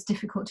Folksy, so it's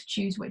difficult to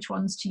choose which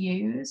ones to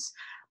use.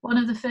 One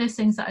of the first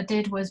things that I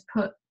did was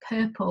put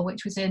purple,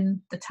 which was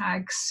in the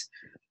tags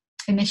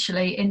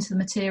initially, into the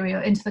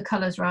material, into the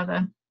colours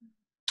rather,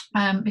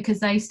 because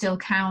they still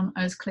count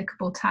as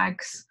clickable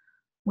tags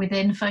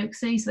within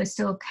Folksy, so they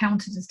still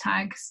counted as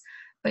tags,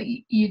 but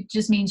you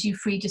just means you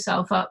freed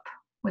yourself up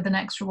with an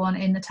extra one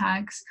in the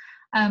tags.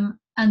 And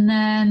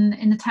then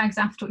in the tags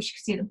after, which you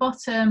can see at the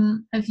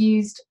bottom, I've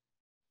used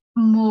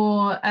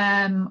more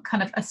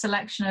kind of a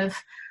selection of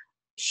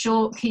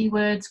short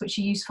keywords which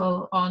are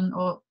useful on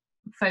or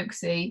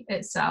Folksy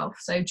itself.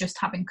 So just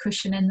having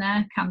cushion in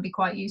there can be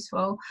quite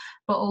useful,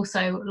 but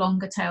also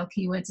longer tail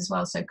keywords as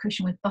well. So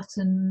cushion with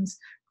buttons,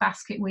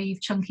 basket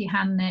weave, chunky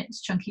hand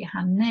knits,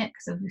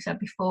 as we said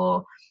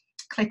before,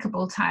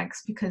 clickable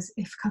tags, because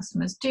if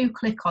customers do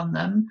click on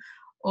them,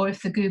 or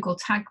if the Google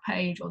tag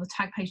page or the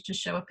tag page does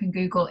show up in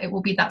Google, it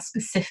will be that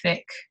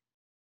specific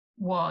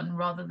one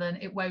rather than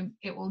it will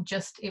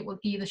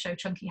either show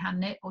chunky hand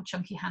knit or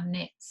chunky hand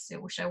knits.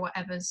 It will show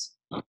whatever's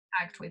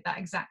tagged with that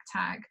exact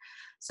tag.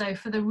 So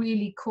for the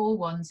really core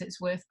ones, it's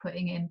worth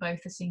putting in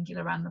both the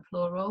singular and the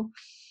plural.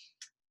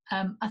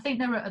 I think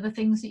there are other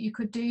things that you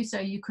could do. So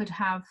you could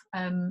have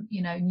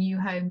new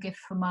home, gift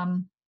for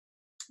mum,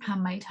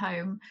 handmade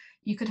home.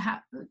 You could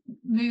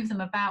move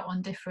them about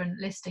on different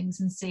listings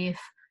and see if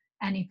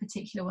any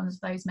particular ones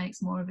of those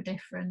makes more of a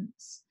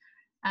difference.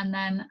 And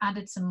then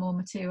added some more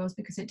materials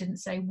because it didn't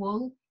say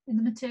wool in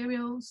the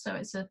materials, so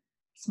it's a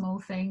small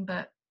thing,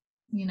 but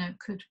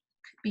could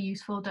be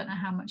useful. Don't know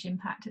how much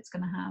impact it's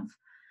going to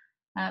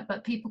have,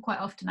 but people quite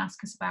often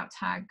ask us about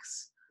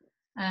tags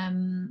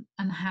and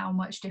how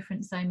much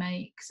difference they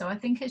make. So I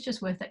think it's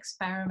just worth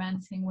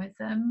experimenting with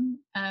them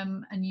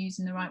and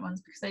using the right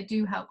ones, because they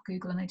do help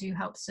Google and they do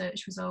help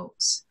search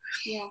results.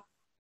 Yeah.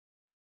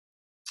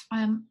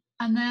 And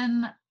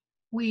then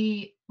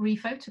we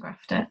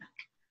rephotographed it.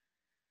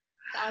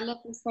 I love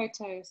these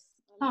photos.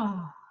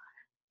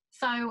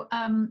 So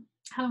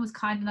Helen was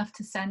kind enough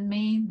to send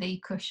me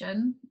the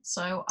cushion.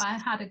 So I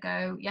had a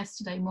go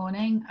yesterday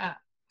morning at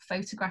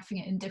photographing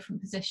it in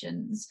different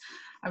positions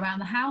around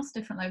the house,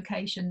 different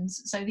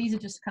locations. So these are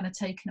just kind of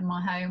taken in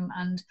my home,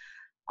 and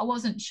I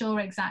wasn't sure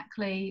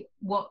exactly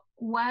what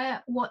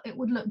it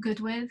would look good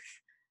with.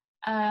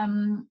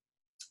 And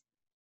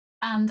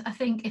I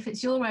think if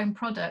it's your own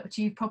product,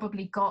 you've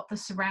probably got the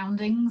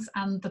surroundings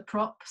and the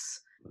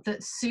props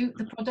that suit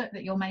the product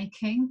that you're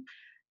making,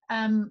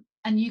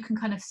 and you can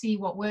kind of see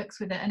what works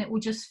with it, and it will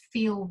just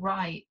feel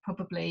right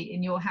probably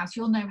in your house.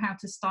 You'll know how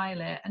to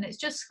style it, and it's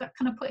just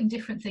kind of putting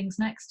different things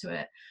next to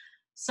it.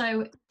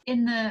 So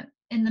in the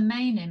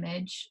main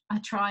image, I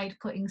tried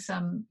putting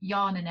some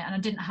yarn in it, and I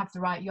didn't have the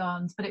right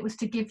yarns, but it was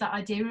to give that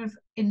idea of,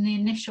 in the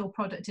initial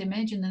product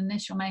image, in the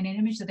initial main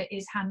image, that it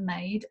is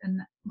handmade and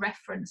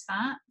reference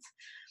that.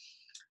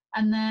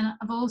 And then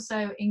I've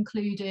also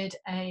included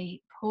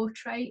a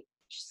portrait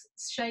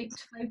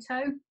shaped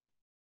photo,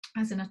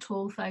 as in a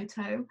tall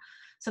photo.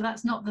 So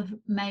that's not the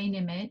main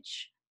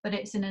image, but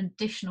it's an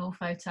additional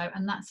photo,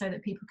 and that's so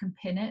that people can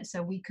pin it.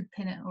 So we could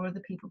pin it, or other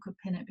people could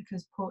pin it,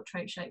 because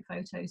portrait shaped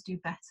photos do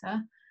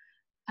better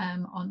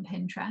on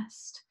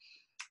Pinterest.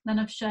 Then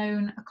I've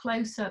shown a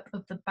close-up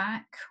of the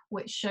back,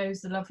 which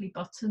shows the lovely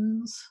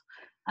buttons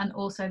and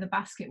also the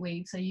basket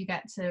weave, so you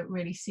get to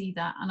really see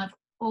that. And I've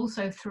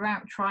also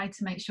throughout tried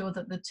to make sure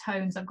that the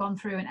tones, I've gone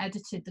through and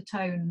edited the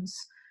tones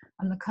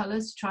and the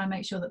colours to try and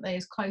make sure that they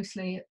as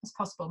closely as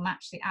possible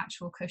match the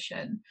actual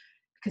cushion,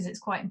 because it's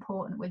quite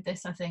important with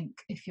this, I think,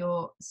 if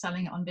you're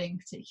selling it on being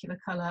a particular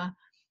colour.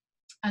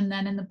 And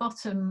then in the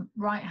bottom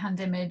right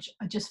hand image,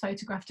 I just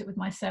photographed it with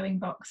my sewing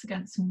box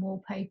against some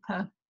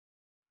wallpaper.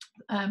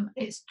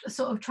 It's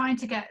sort of trying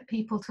to get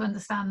people to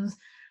understand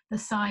the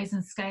size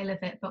and scale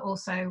of it, but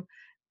also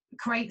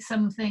create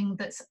something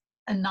that's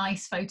a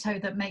nice photo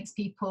that makes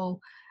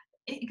people,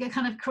 it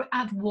kind of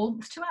add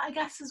warmth to it, I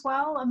guess, as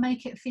well, and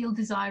make it feel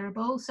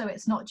desirable. So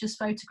it's not just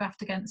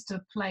photographed against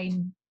a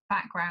plain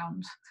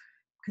background,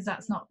 because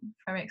that's not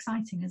very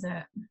exciting, is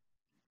it?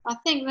 I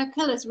think the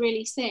colours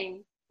really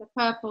sing. The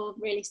purple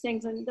really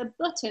sings, and the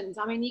buttons,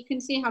 I mean, you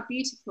can see how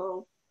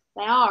beautiful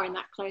they are in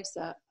that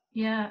close-up.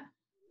 Yeah.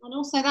 And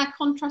also that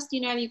contrast,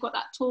 you've got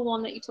that tall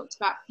one that you talked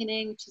about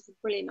pinning, which is a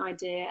brilliant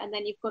idea, and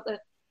then you've got the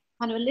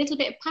kind of a little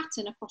bit of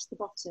pattern across the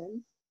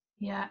bottom.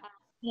 Yeah.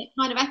 And it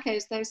kind of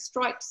echoes those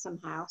stripes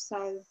somehow.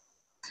 So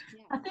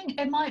Yeah. I think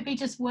it might be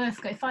just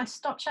worth, if I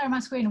stop sharing my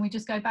screen and we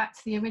just go back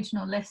to the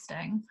original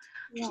listing.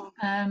 Yeah.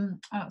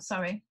 Oh,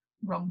 sorry,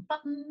 wrong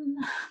button.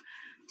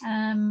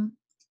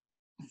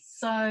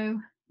 So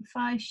if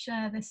I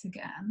share this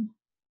again.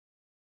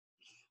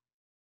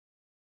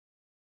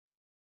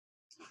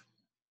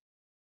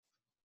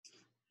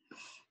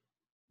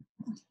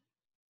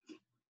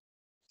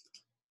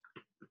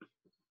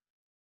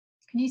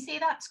 Can you see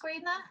that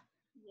screen there?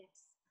 Yes.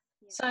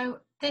 Yeah. So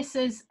this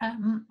is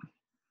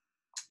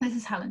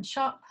Helen's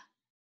shop,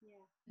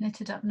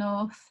 knitted up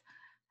north,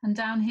 and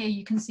down here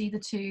you can see the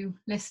two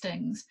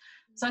listings.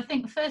 So I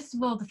think first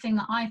of all, the thing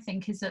that I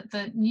think is that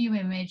the new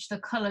image, the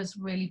colours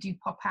really do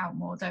pop out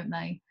more, don't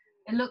they?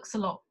 It looks a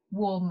lot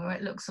warmer,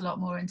 it looks a lot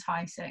more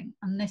enticing,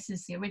 and this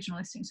is the original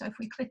listing. So if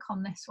we click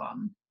on this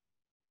one,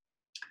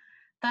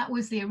 that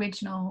was the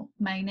original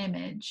main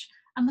image,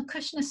 and the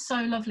cushion is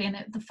so lovely,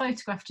 and the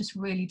photograph just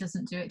really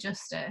doesn't do it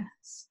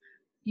justice.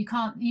 You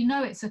can't, you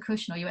know it's a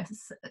cushion, or you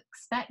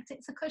expect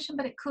it's a cushion,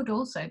 but it could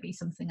also be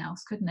something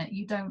else, couldn't it?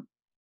 You don't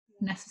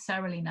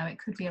necessarily know, it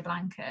could be a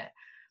blanket.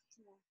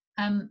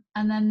 And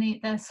then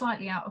they're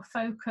slightly out of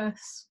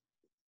focus.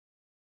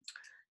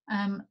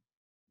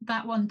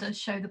 That one does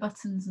show the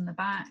buttons and the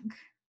back,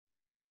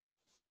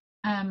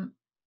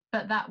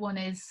 but that one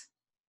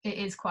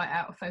is quite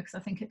out of focus. I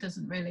think it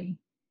doesn't really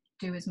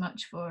do as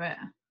much for it.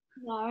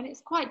 No, and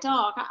it's quite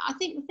dark. I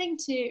think the thing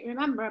to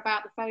remember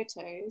about the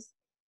photos,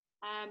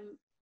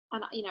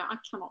 and you know, I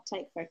cannot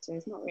take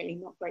photos, not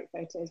great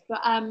photos,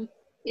 but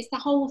it's the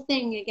whole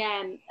thing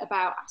again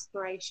about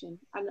aspiration,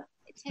 and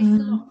it takes a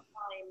lot of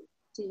time,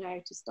 you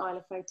know, to style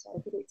a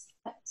photo, but it's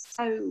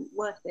so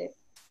worth it.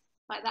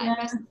 Like that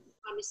investment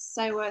time is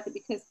so worth it,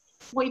 because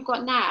what you've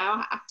got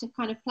now, after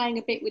kind of playing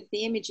a bit with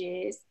the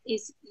images,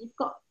 is you've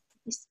got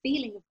this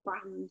feeling of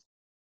brand,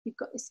 you've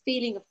got this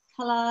feeling of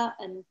colour,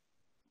 and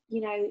you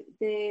know,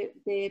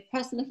 the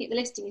person looking at the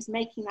listing is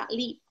making that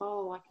leap.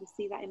 Oh, I can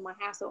see that in my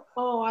house, or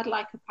oh, I'd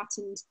like a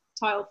patterned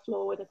tile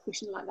floor with a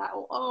cushion like that,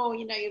 or oh,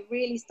 you know, you're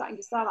really starting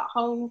to sell that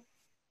whole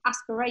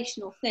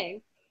aspirational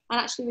thing. And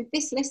actually with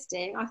this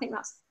listing, I think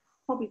that's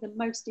probably the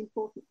most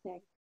important thing.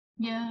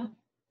 Yeah.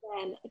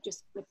 Then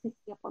just picking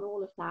up on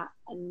all of that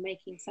and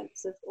making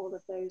sense of all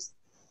of those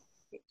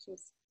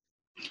pictures.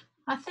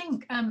 I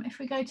think if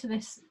we go to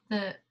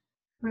the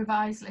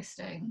revised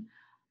listing,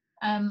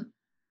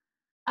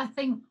 I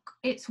think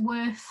it's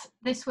worth,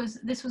 this was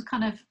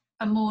kind of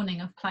a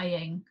morning of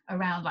playing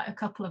around, like a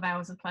couple of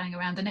hours of playing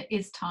around, and it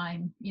is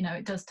time, you know,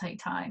 it does take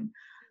time.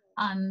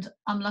 And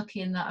I'm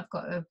lucky in that I've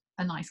got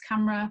a nice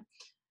camera,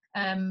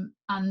 and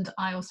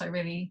I also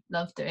really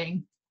love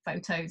doing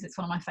photos. It's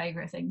one of my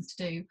favourite things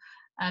to do.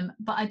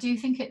 But I do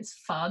think it's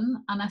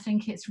fun, and I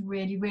think it's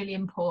really, really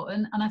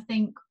important. And I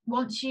think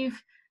once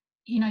you've,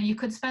 you know, you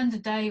could spend a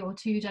day or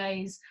 2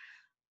 days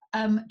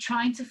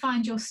trying to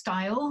find your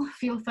style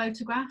for your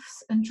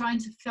photographs, and trying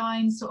to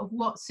find sort of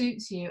what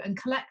suits you, and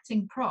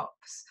collecting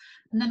props.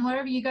 And then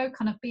wherever you go,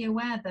 kind of be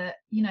aware that,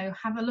 you know,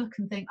 have a look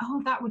and think,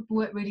 oh, that would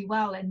work really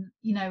well in,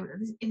 you know,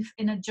 if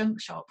in a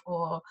junk shop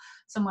or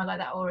somewhere like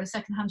that, or a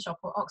secondhand shop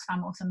or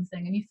Oxfam or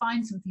something, and you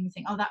find something, you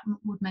think, oh, that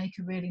would make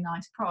a really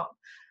nice prop.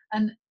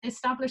 And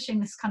establishing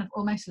this kind of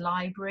almost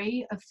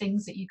library of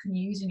things that you can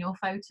use in your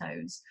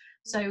photos.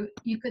 So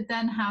you could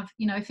then have,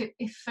 you know,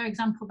 if for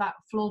example that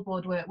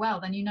floorboard worked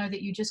well, then you know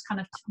that you just kind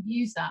of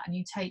use that and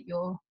you take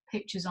your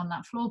pictures on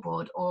that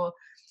floorboard. Or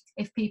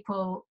if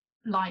people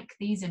like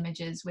these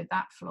images with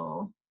that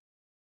floor,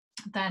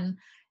 then,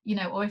 you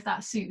know, or if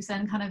that suits,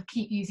 then kind of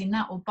keep using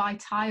that, or buy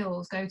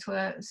tiles, go to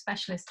a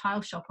specialist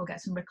tile shop or get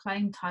some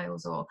reclaimed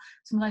tiles, or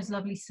some of those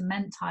lovely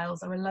cement tiles.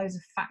 There are loads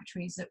of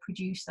factories that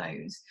produce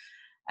those.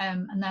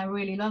 And they're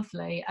really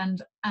lovely,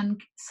 and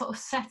sort of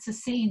set a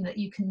scene that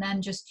you can then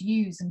just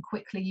use and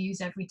quickly use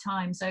every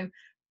time. So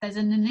there's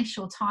an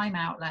initial time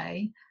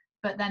outlay,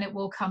 but then it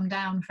will come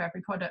down for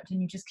every product,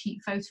 and you just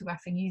keep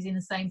photographing using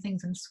the same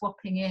things and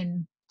swapping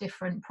in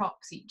different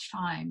props each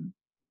time.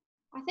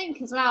 I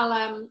think as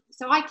well,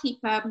 so I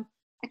keep a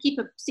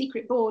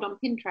secret board on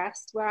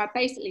Pinterest where I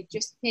basically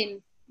just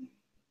pin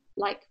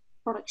like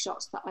product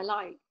shots that I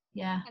like.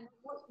 Yeah. And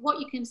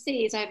what you can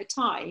see is over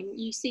time,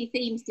 you see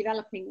themes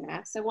developing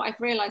there. So what I've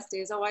realised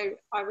is,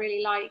 I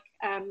really like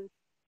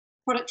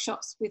product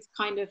shots with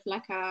kind of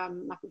like a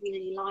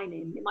wheelie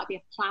lining. It might be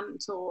a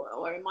plant,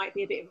 or it might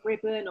be a bit of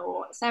ribbon,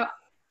 or so.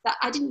 That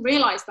I didn't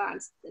realise that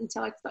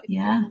until I started.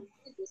 Yeah.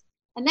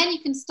 And then you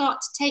can start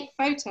to take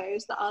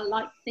photos that are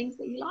like things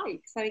that you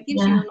like. So it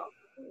gives you a lot of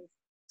ideas.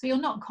 So you're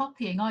not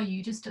copying, are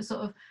you? Just sort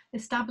of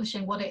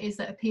establishing what it is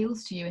that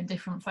appeals to you in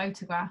different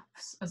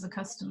photographs as a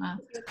customer.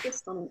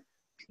 Twist on it.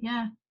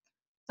 Yeah.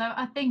 So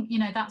I think, you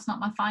know, that's not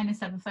my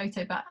finest ever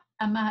photo, but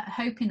I'm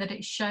hoping that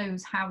it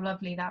shows how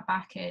lovely that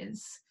back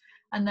is.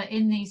 And that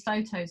in these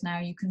photos now,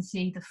 you can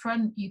see the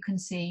front, you can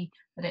see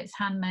that it's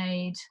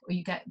handmade, or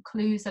you get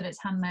clues that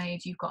it's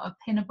handmade. You've got a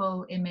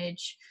pinnable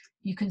image,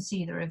 you can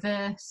see the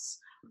reverse,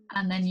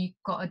 and then you've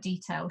got a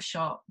detail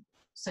shot,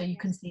 so you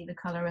can see the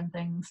colour and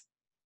things.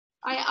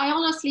 I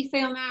honestly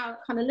feel now,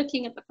 kind of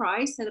looking at the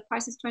price, so the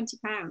price is £20,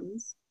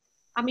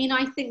 I mean,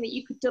 I think that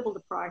you could double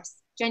the price,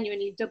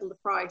 genuinely double the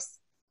price,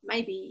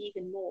 maybe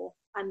even more,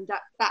 and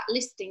that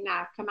listing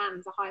now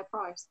commands a higher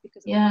price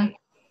because of the way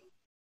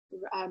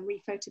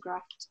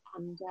rephotographed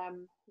and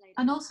laid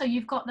and out. also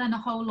you've got then a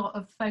whole lot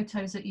of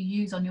photos that you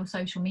use on your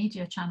social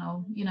media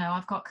channel. You know,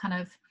 I've got kind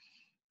of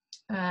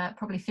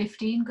probably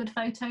 15 good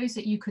photos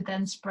that you could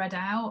then spread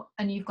out,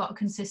 and you've got a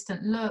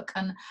consistent look.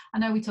 And I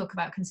know we talk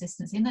about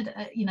consistency, and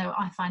you know,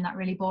 I find that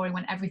really boring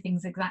when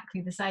everything's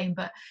exactly the same,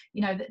 but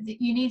you know,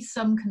 you need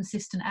some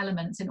consistent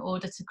elements in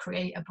order to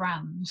create a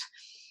brand.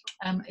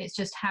 It's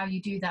just how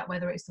you do that,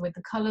 whether it's with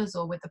the colors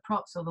or with the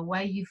props or the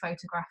way you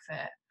photograph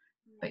it.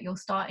 But you're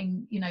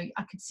starting, you know,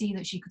 I could see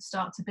that she could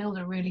start to build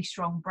a really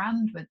strong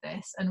brand with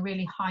this and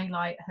really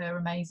highlight her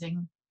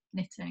amazing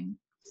knitting.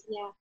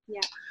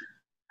 Yeah.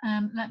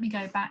 Let me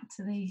go back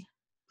to the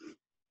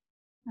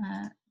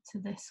to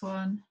this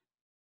one.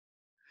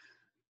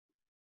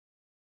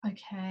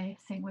 Okay, I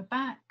think we're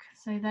back.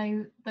 So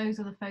those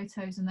are the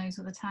photos and those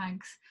are the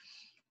tags.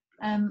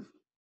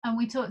 And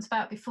we talked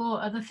about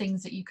before other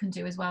things that you can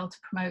do as well to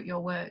promote your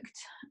work.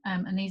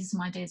 And these are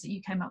some ideas that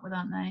you came up with,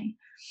 aren't they?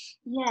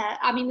 Yeah,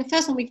 I mean, the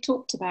first one we've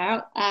talked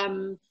about,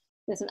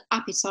 there's an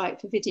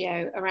appetite for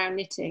video around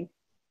knitting.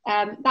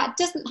 That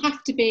doesn't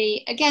have to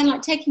be, again,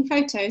 like taking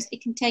photos,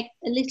 it can take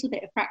a little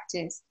bit of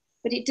practice,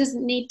 but it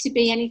doesn't need to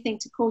be anything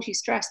to cause you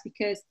stress,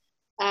 because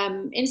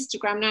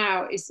Instagram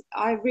now is,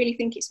 I really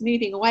think it's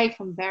moving away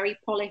from very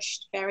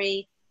polished,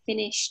 very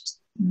finished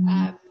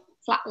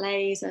flat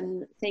lays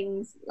and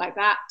things like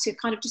that to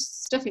kind of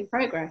just stuff in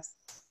progress.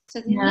 So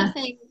there's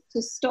nothing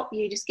to stop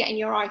you just getting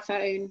your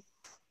iPhone,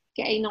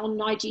 getting on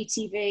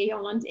IGTV,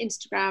 on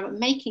Instagram, and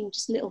making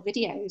just little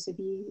videos of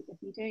you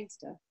doing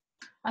stuff.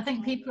 I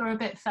think people are a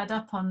bit fed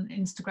up on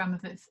Instagram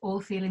of it all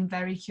feeling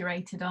very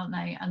curated, aren't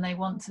they? And they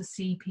want to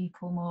see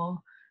people more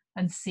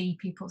and see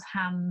people's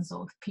hands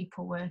or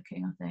people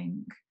working, I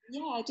think.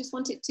 Yeah, I just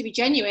want it to be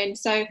genuine.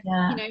 So, you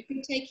know, if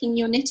you're taking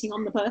your knitting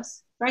on the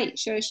bus, great,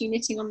 show us you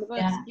knitting on the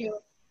bus. If you're,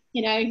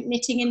 you know,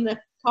 knitting in the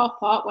car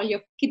park while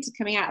your kids are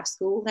coming out of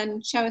school,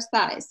 then show us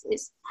that.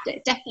 It's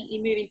definitely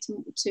moving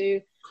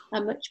to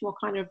a much more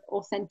kind of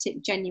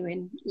authentic,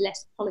 genuine,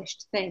 less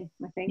polished thing,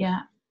 I think.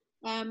 Yeah.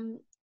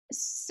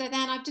 So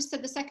then I've just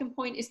said the second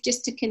point is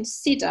just to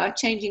consider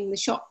changing the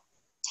shop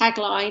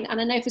tagline.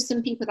 And I know for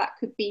some people that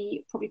could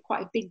be probably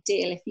quite a big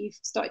deal. If you've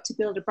started to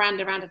build a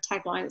brand around a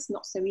tagline, it's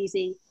not so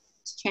easy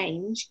to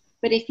change.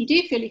 But if you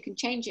do feel you can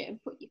change it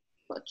and put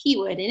a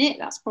keyword in it,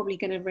 that's probably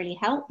going to really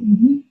help.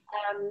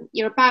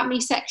 Your About Me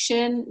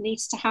section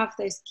needs to have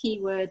those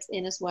keywords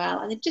in as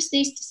well. And it just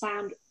needs to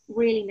sound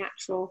really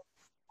natural.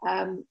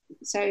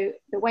 So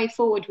the way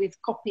forward with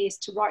copy is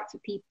to write for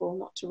people,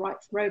 not to write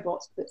for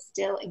robots, but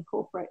still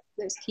incorporate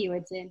those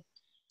keywords in.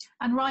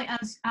 And write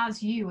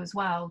as you as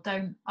well.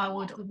 I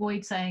would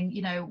avoid saying,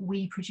 you know,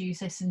 we produce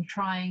this, and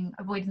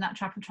avoiding that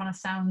trap of trying to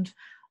sound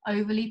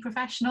overly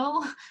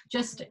professional.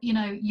 Just, you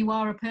know, you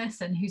are a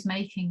person who's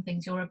making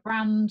things. You're a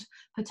brand,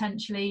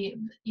 potentially,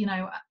 you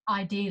know,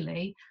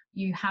 ideally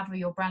you have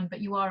your brand,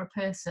 but you are a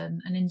person,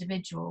 an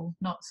individual,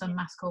 not some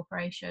mass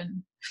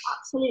corporation.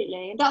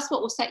 Absolutely, and that's what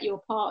will set you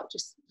apart,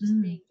 just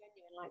being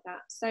genuine like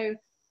that. So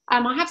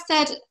I have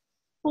said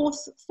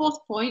fourth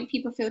point,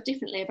 people feel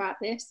differently about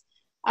this,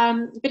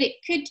 but it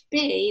could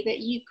be that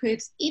you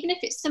could, even if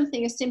it's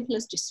something as simple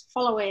as just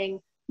following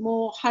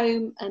more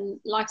home and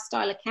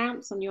lifestyle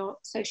accounts on your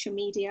social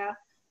media,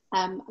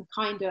 and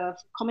kind of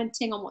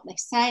commenting on what they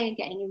say and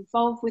getting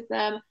involved with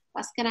them,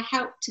 that's going to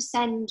help to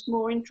send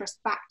more interest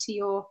back to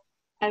your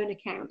own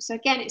account. So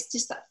again, it's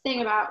just that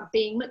thing about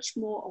being much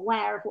more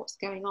aware of what's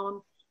going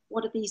on.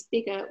 What are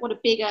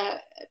bigger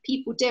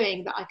people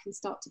doing that I can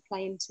start to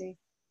play into?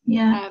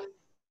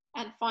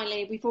 And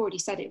finally, we've already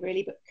said it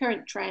really, but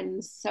current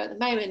trends. So at the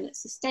moment,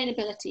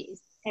 sustainability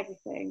is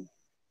everything.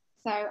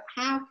 So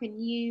how can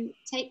you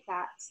take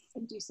that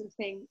and do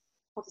something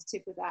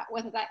positive with that?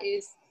 Whether that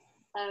is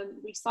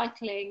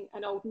recycling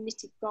an old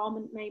knitted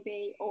garment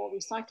maybe, or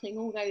recycling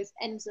all those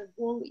ends of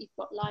wool that you've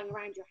got lying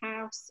around your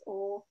house,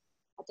 or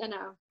I don't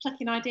know,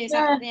 plucking ideas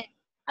out of the air.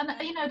 And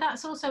you know,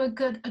 that's also a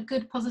good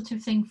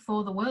positive thing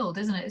for the world,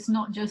 isn't it? It's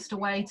not just a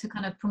way to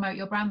kind of promote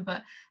your brand,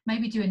 but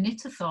maybe do a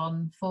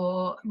knit-a-thon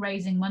for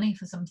raising money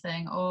for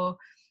something, or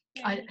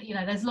you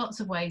know, there's lots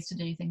of ways to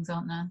do things,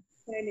 aren't there?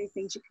 So many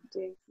things you could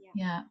do.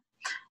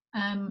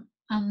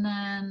 And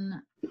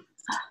then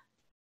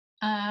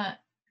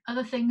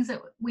other things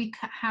that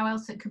how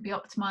else it could be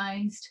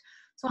optimized.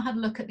 So I had a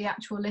look at the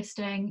actual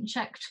listing,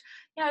 checked,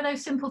 you know,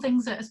 those simple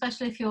things that,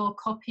 especially if you're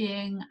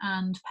copying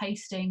and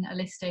pasting a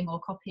listing or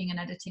copying and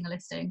editing a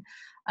listing,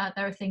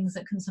 there are things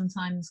that can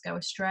sometimes go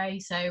astray.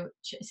 So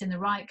it's in the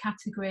right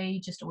category,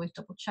 just always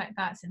double check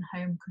that. It's in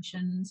home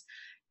cushions,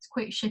 it's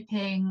quick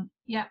shipping,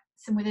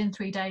 it's within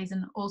 3 days.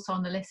 And also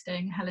on the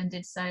listing, Helen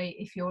did say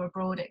if you're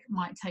abroad, it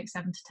might take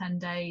 7 to 10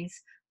 days.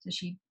 So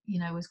she, you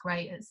know, was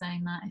great at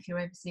saying that if you're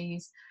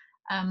overseas.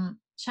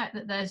 Check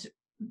that there's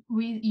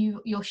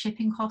your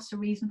shipping costs are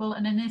reasonable.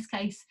 And in this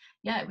case,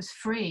 yeah, it was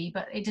free,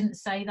 but it didn't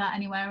say that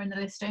anywhere in the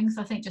listing.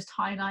 So I think just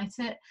highlight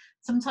it.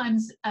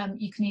 Sometimes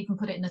you can even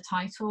put it in the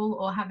title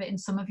or have it in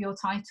some of your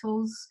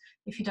titles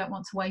if you don't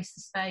want to waste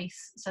the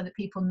space, so that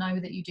people know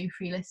that you do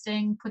free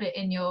listing. Put it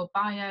in your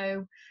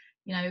bio,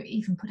 you know,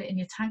 even put it in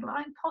your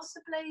tagline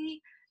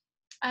possibly.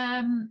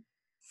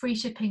 Free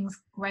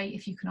shipping's great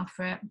if you can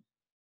offer it.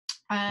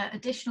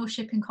 Additional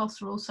shipping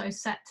costs are also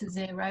set to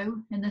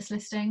 0 in this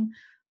listing,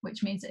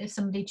 which means that if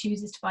somebody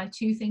chooses to buy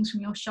 2 things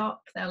from your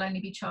shop, they'll only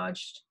be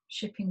charged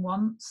shipping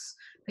once,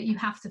 but you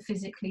have to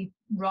physically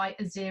write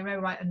a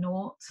 0, write a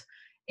 0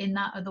 in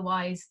that.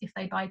 Otherwise, if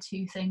they buy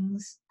 2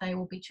 things, they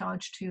will be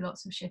charged 2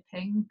 lots of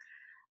shipping.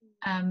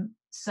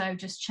 So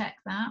just check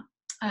that.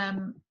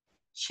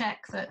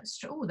 Check that,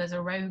 oh, there's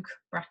a rogue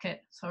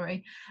bracket,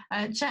 sorry.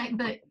 Check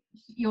that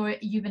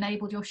you've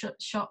enabled your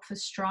shop for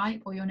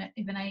Stripe, or you've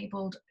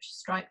enabled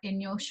Stripe in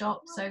your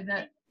shop, so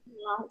that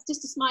it's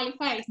just a smiley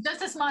face.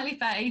 Just a smiley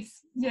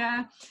face,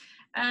 yeah.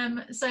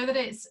 So that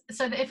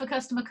if a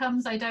customer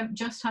comes, they don't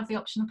just have the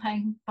option of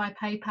paying by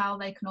PayPal,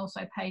 they can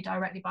also pay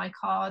directly by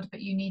card, but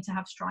you need to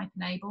have Stripe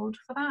enabled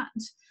for that.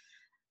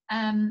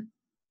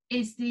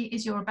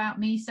 Is your About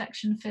Me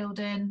section filled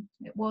in?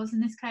 It was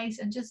in this case.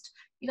 And just,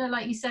 you know,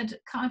 like you said,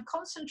 kind of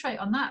concentrate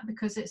on that,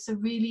 because it's a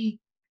really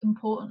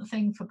important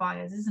thing for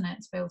buyers, isn't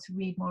it, to be able to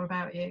read more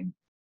about you.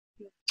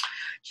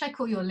 Check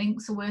all your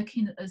links are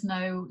working, that there's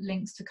no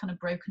links to kind of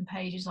broken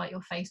pages like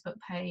your Facebook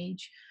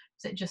page,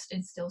 so it just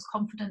instills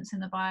confidence in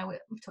the buyer, we've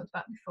talked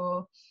about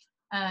before.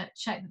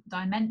 Check that the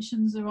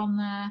dimensions are on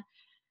there.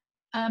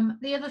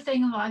 The other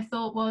thing that I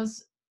thought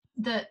was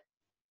that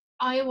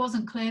I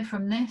wasn't clear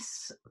from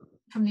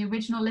the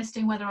original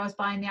listing whether I was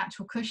buying the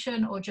actual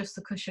cushion or just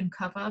the cushion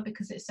cover,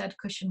 because it said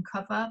cushion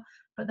cover,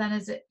 but then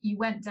as you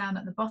went down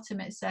at the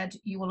bottom, it said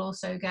you will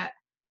also get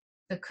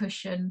the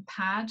cushion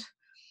pad.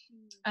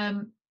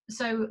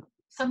 So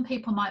some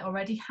people might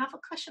already have a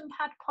cushion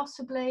pad,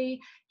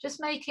 possibly. Just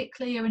make it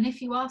clear, and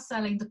if you are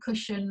selling the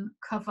cushion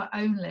cover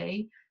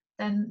only,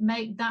 then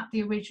make that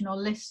the original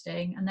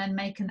listing, and then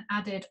make an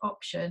added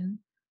option,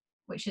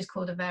 which is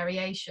called a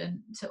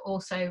variation, to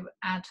also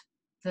add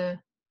the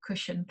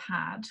cushion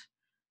pad,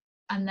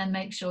 and then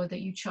make sure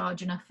that you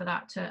charge enough for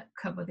that to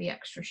cover the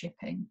extra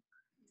shipping.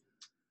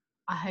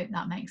 I hope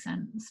that makes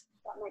sense.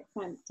 That makes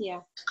sense,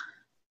 yeah.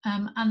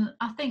 And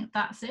I think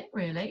that's it,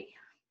 really.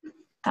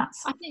 I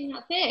think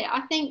that's it. I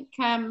think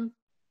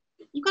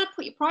you've got to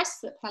put your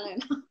prices up,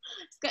 Helen.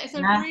 It's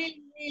a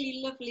really,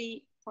 really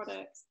lovely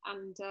product,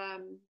 and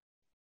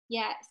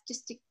yeah, it's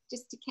just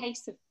a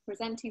case of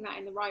presenting that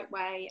in the right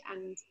way,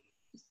 and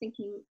just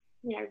thinking,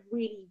 you know,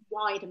 really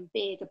wide and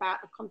big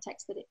about the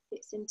context that it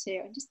fits into,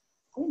 and just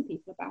telling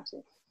people about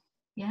it.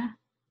 Yeah,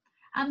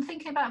 and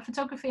thinking about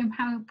photography and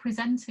how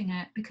presenting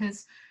it,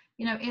 because,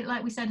 you know, it,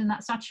 like we said, in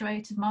that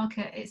saturated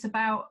market, it's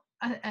about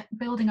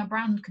building a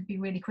brand could be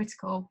really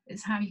critical.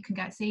 It's how you can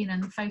get seen,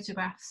 and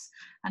photographs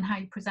and how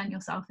you present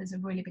yourself is a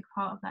really big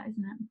part of that,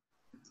 isn't it?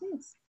 It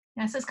is.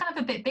 Yeah, so it's kind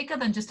of a bit bigger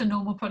than just a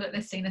normal product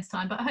listing this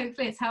time, but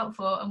hopefully it's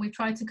helpful, and we've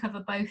tried to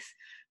cover both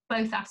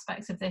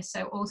aspects of this.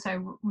 So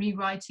also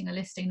rewriting a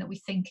listing that we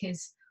think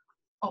is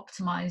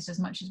optimized as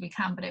much as we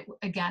can, but it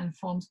again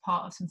forms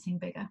part of something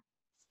bigger.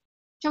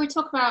 Shall we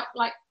talk about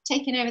like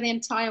taking over the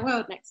entire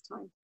world next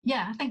time?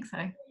 Yeah, I think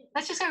so.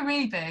 Let's just go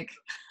really big.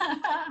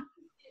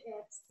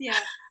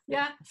 Yes,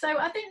 yeah. So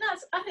I think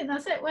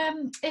that's it.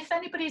 If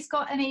anybody's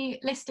got any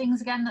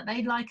listings again that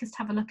they'd like us to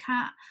have a look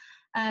at,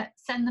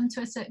 send them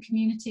to us at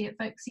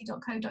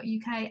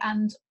community@folksy.co.uk,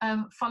 and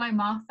follow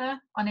Martha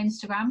on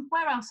Instagram.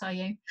 Where else are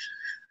you?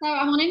 So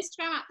I'm on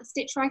Instagram at the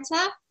Stitch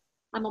Writer.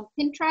 I'm on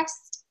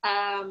Pinterest,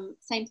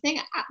 same thing,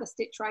 at the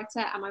Stitch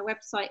Writer, and my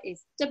website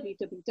is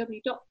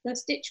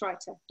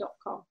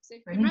www.thestitchwriter.com. So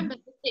if you remember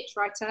the Stitch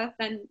Writer,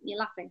 then you're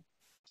laughing.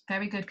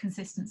 Very good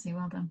consistency.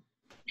 Well done.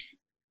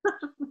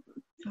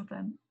 Well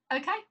done.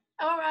 Okay.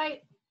 All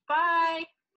right. Bye.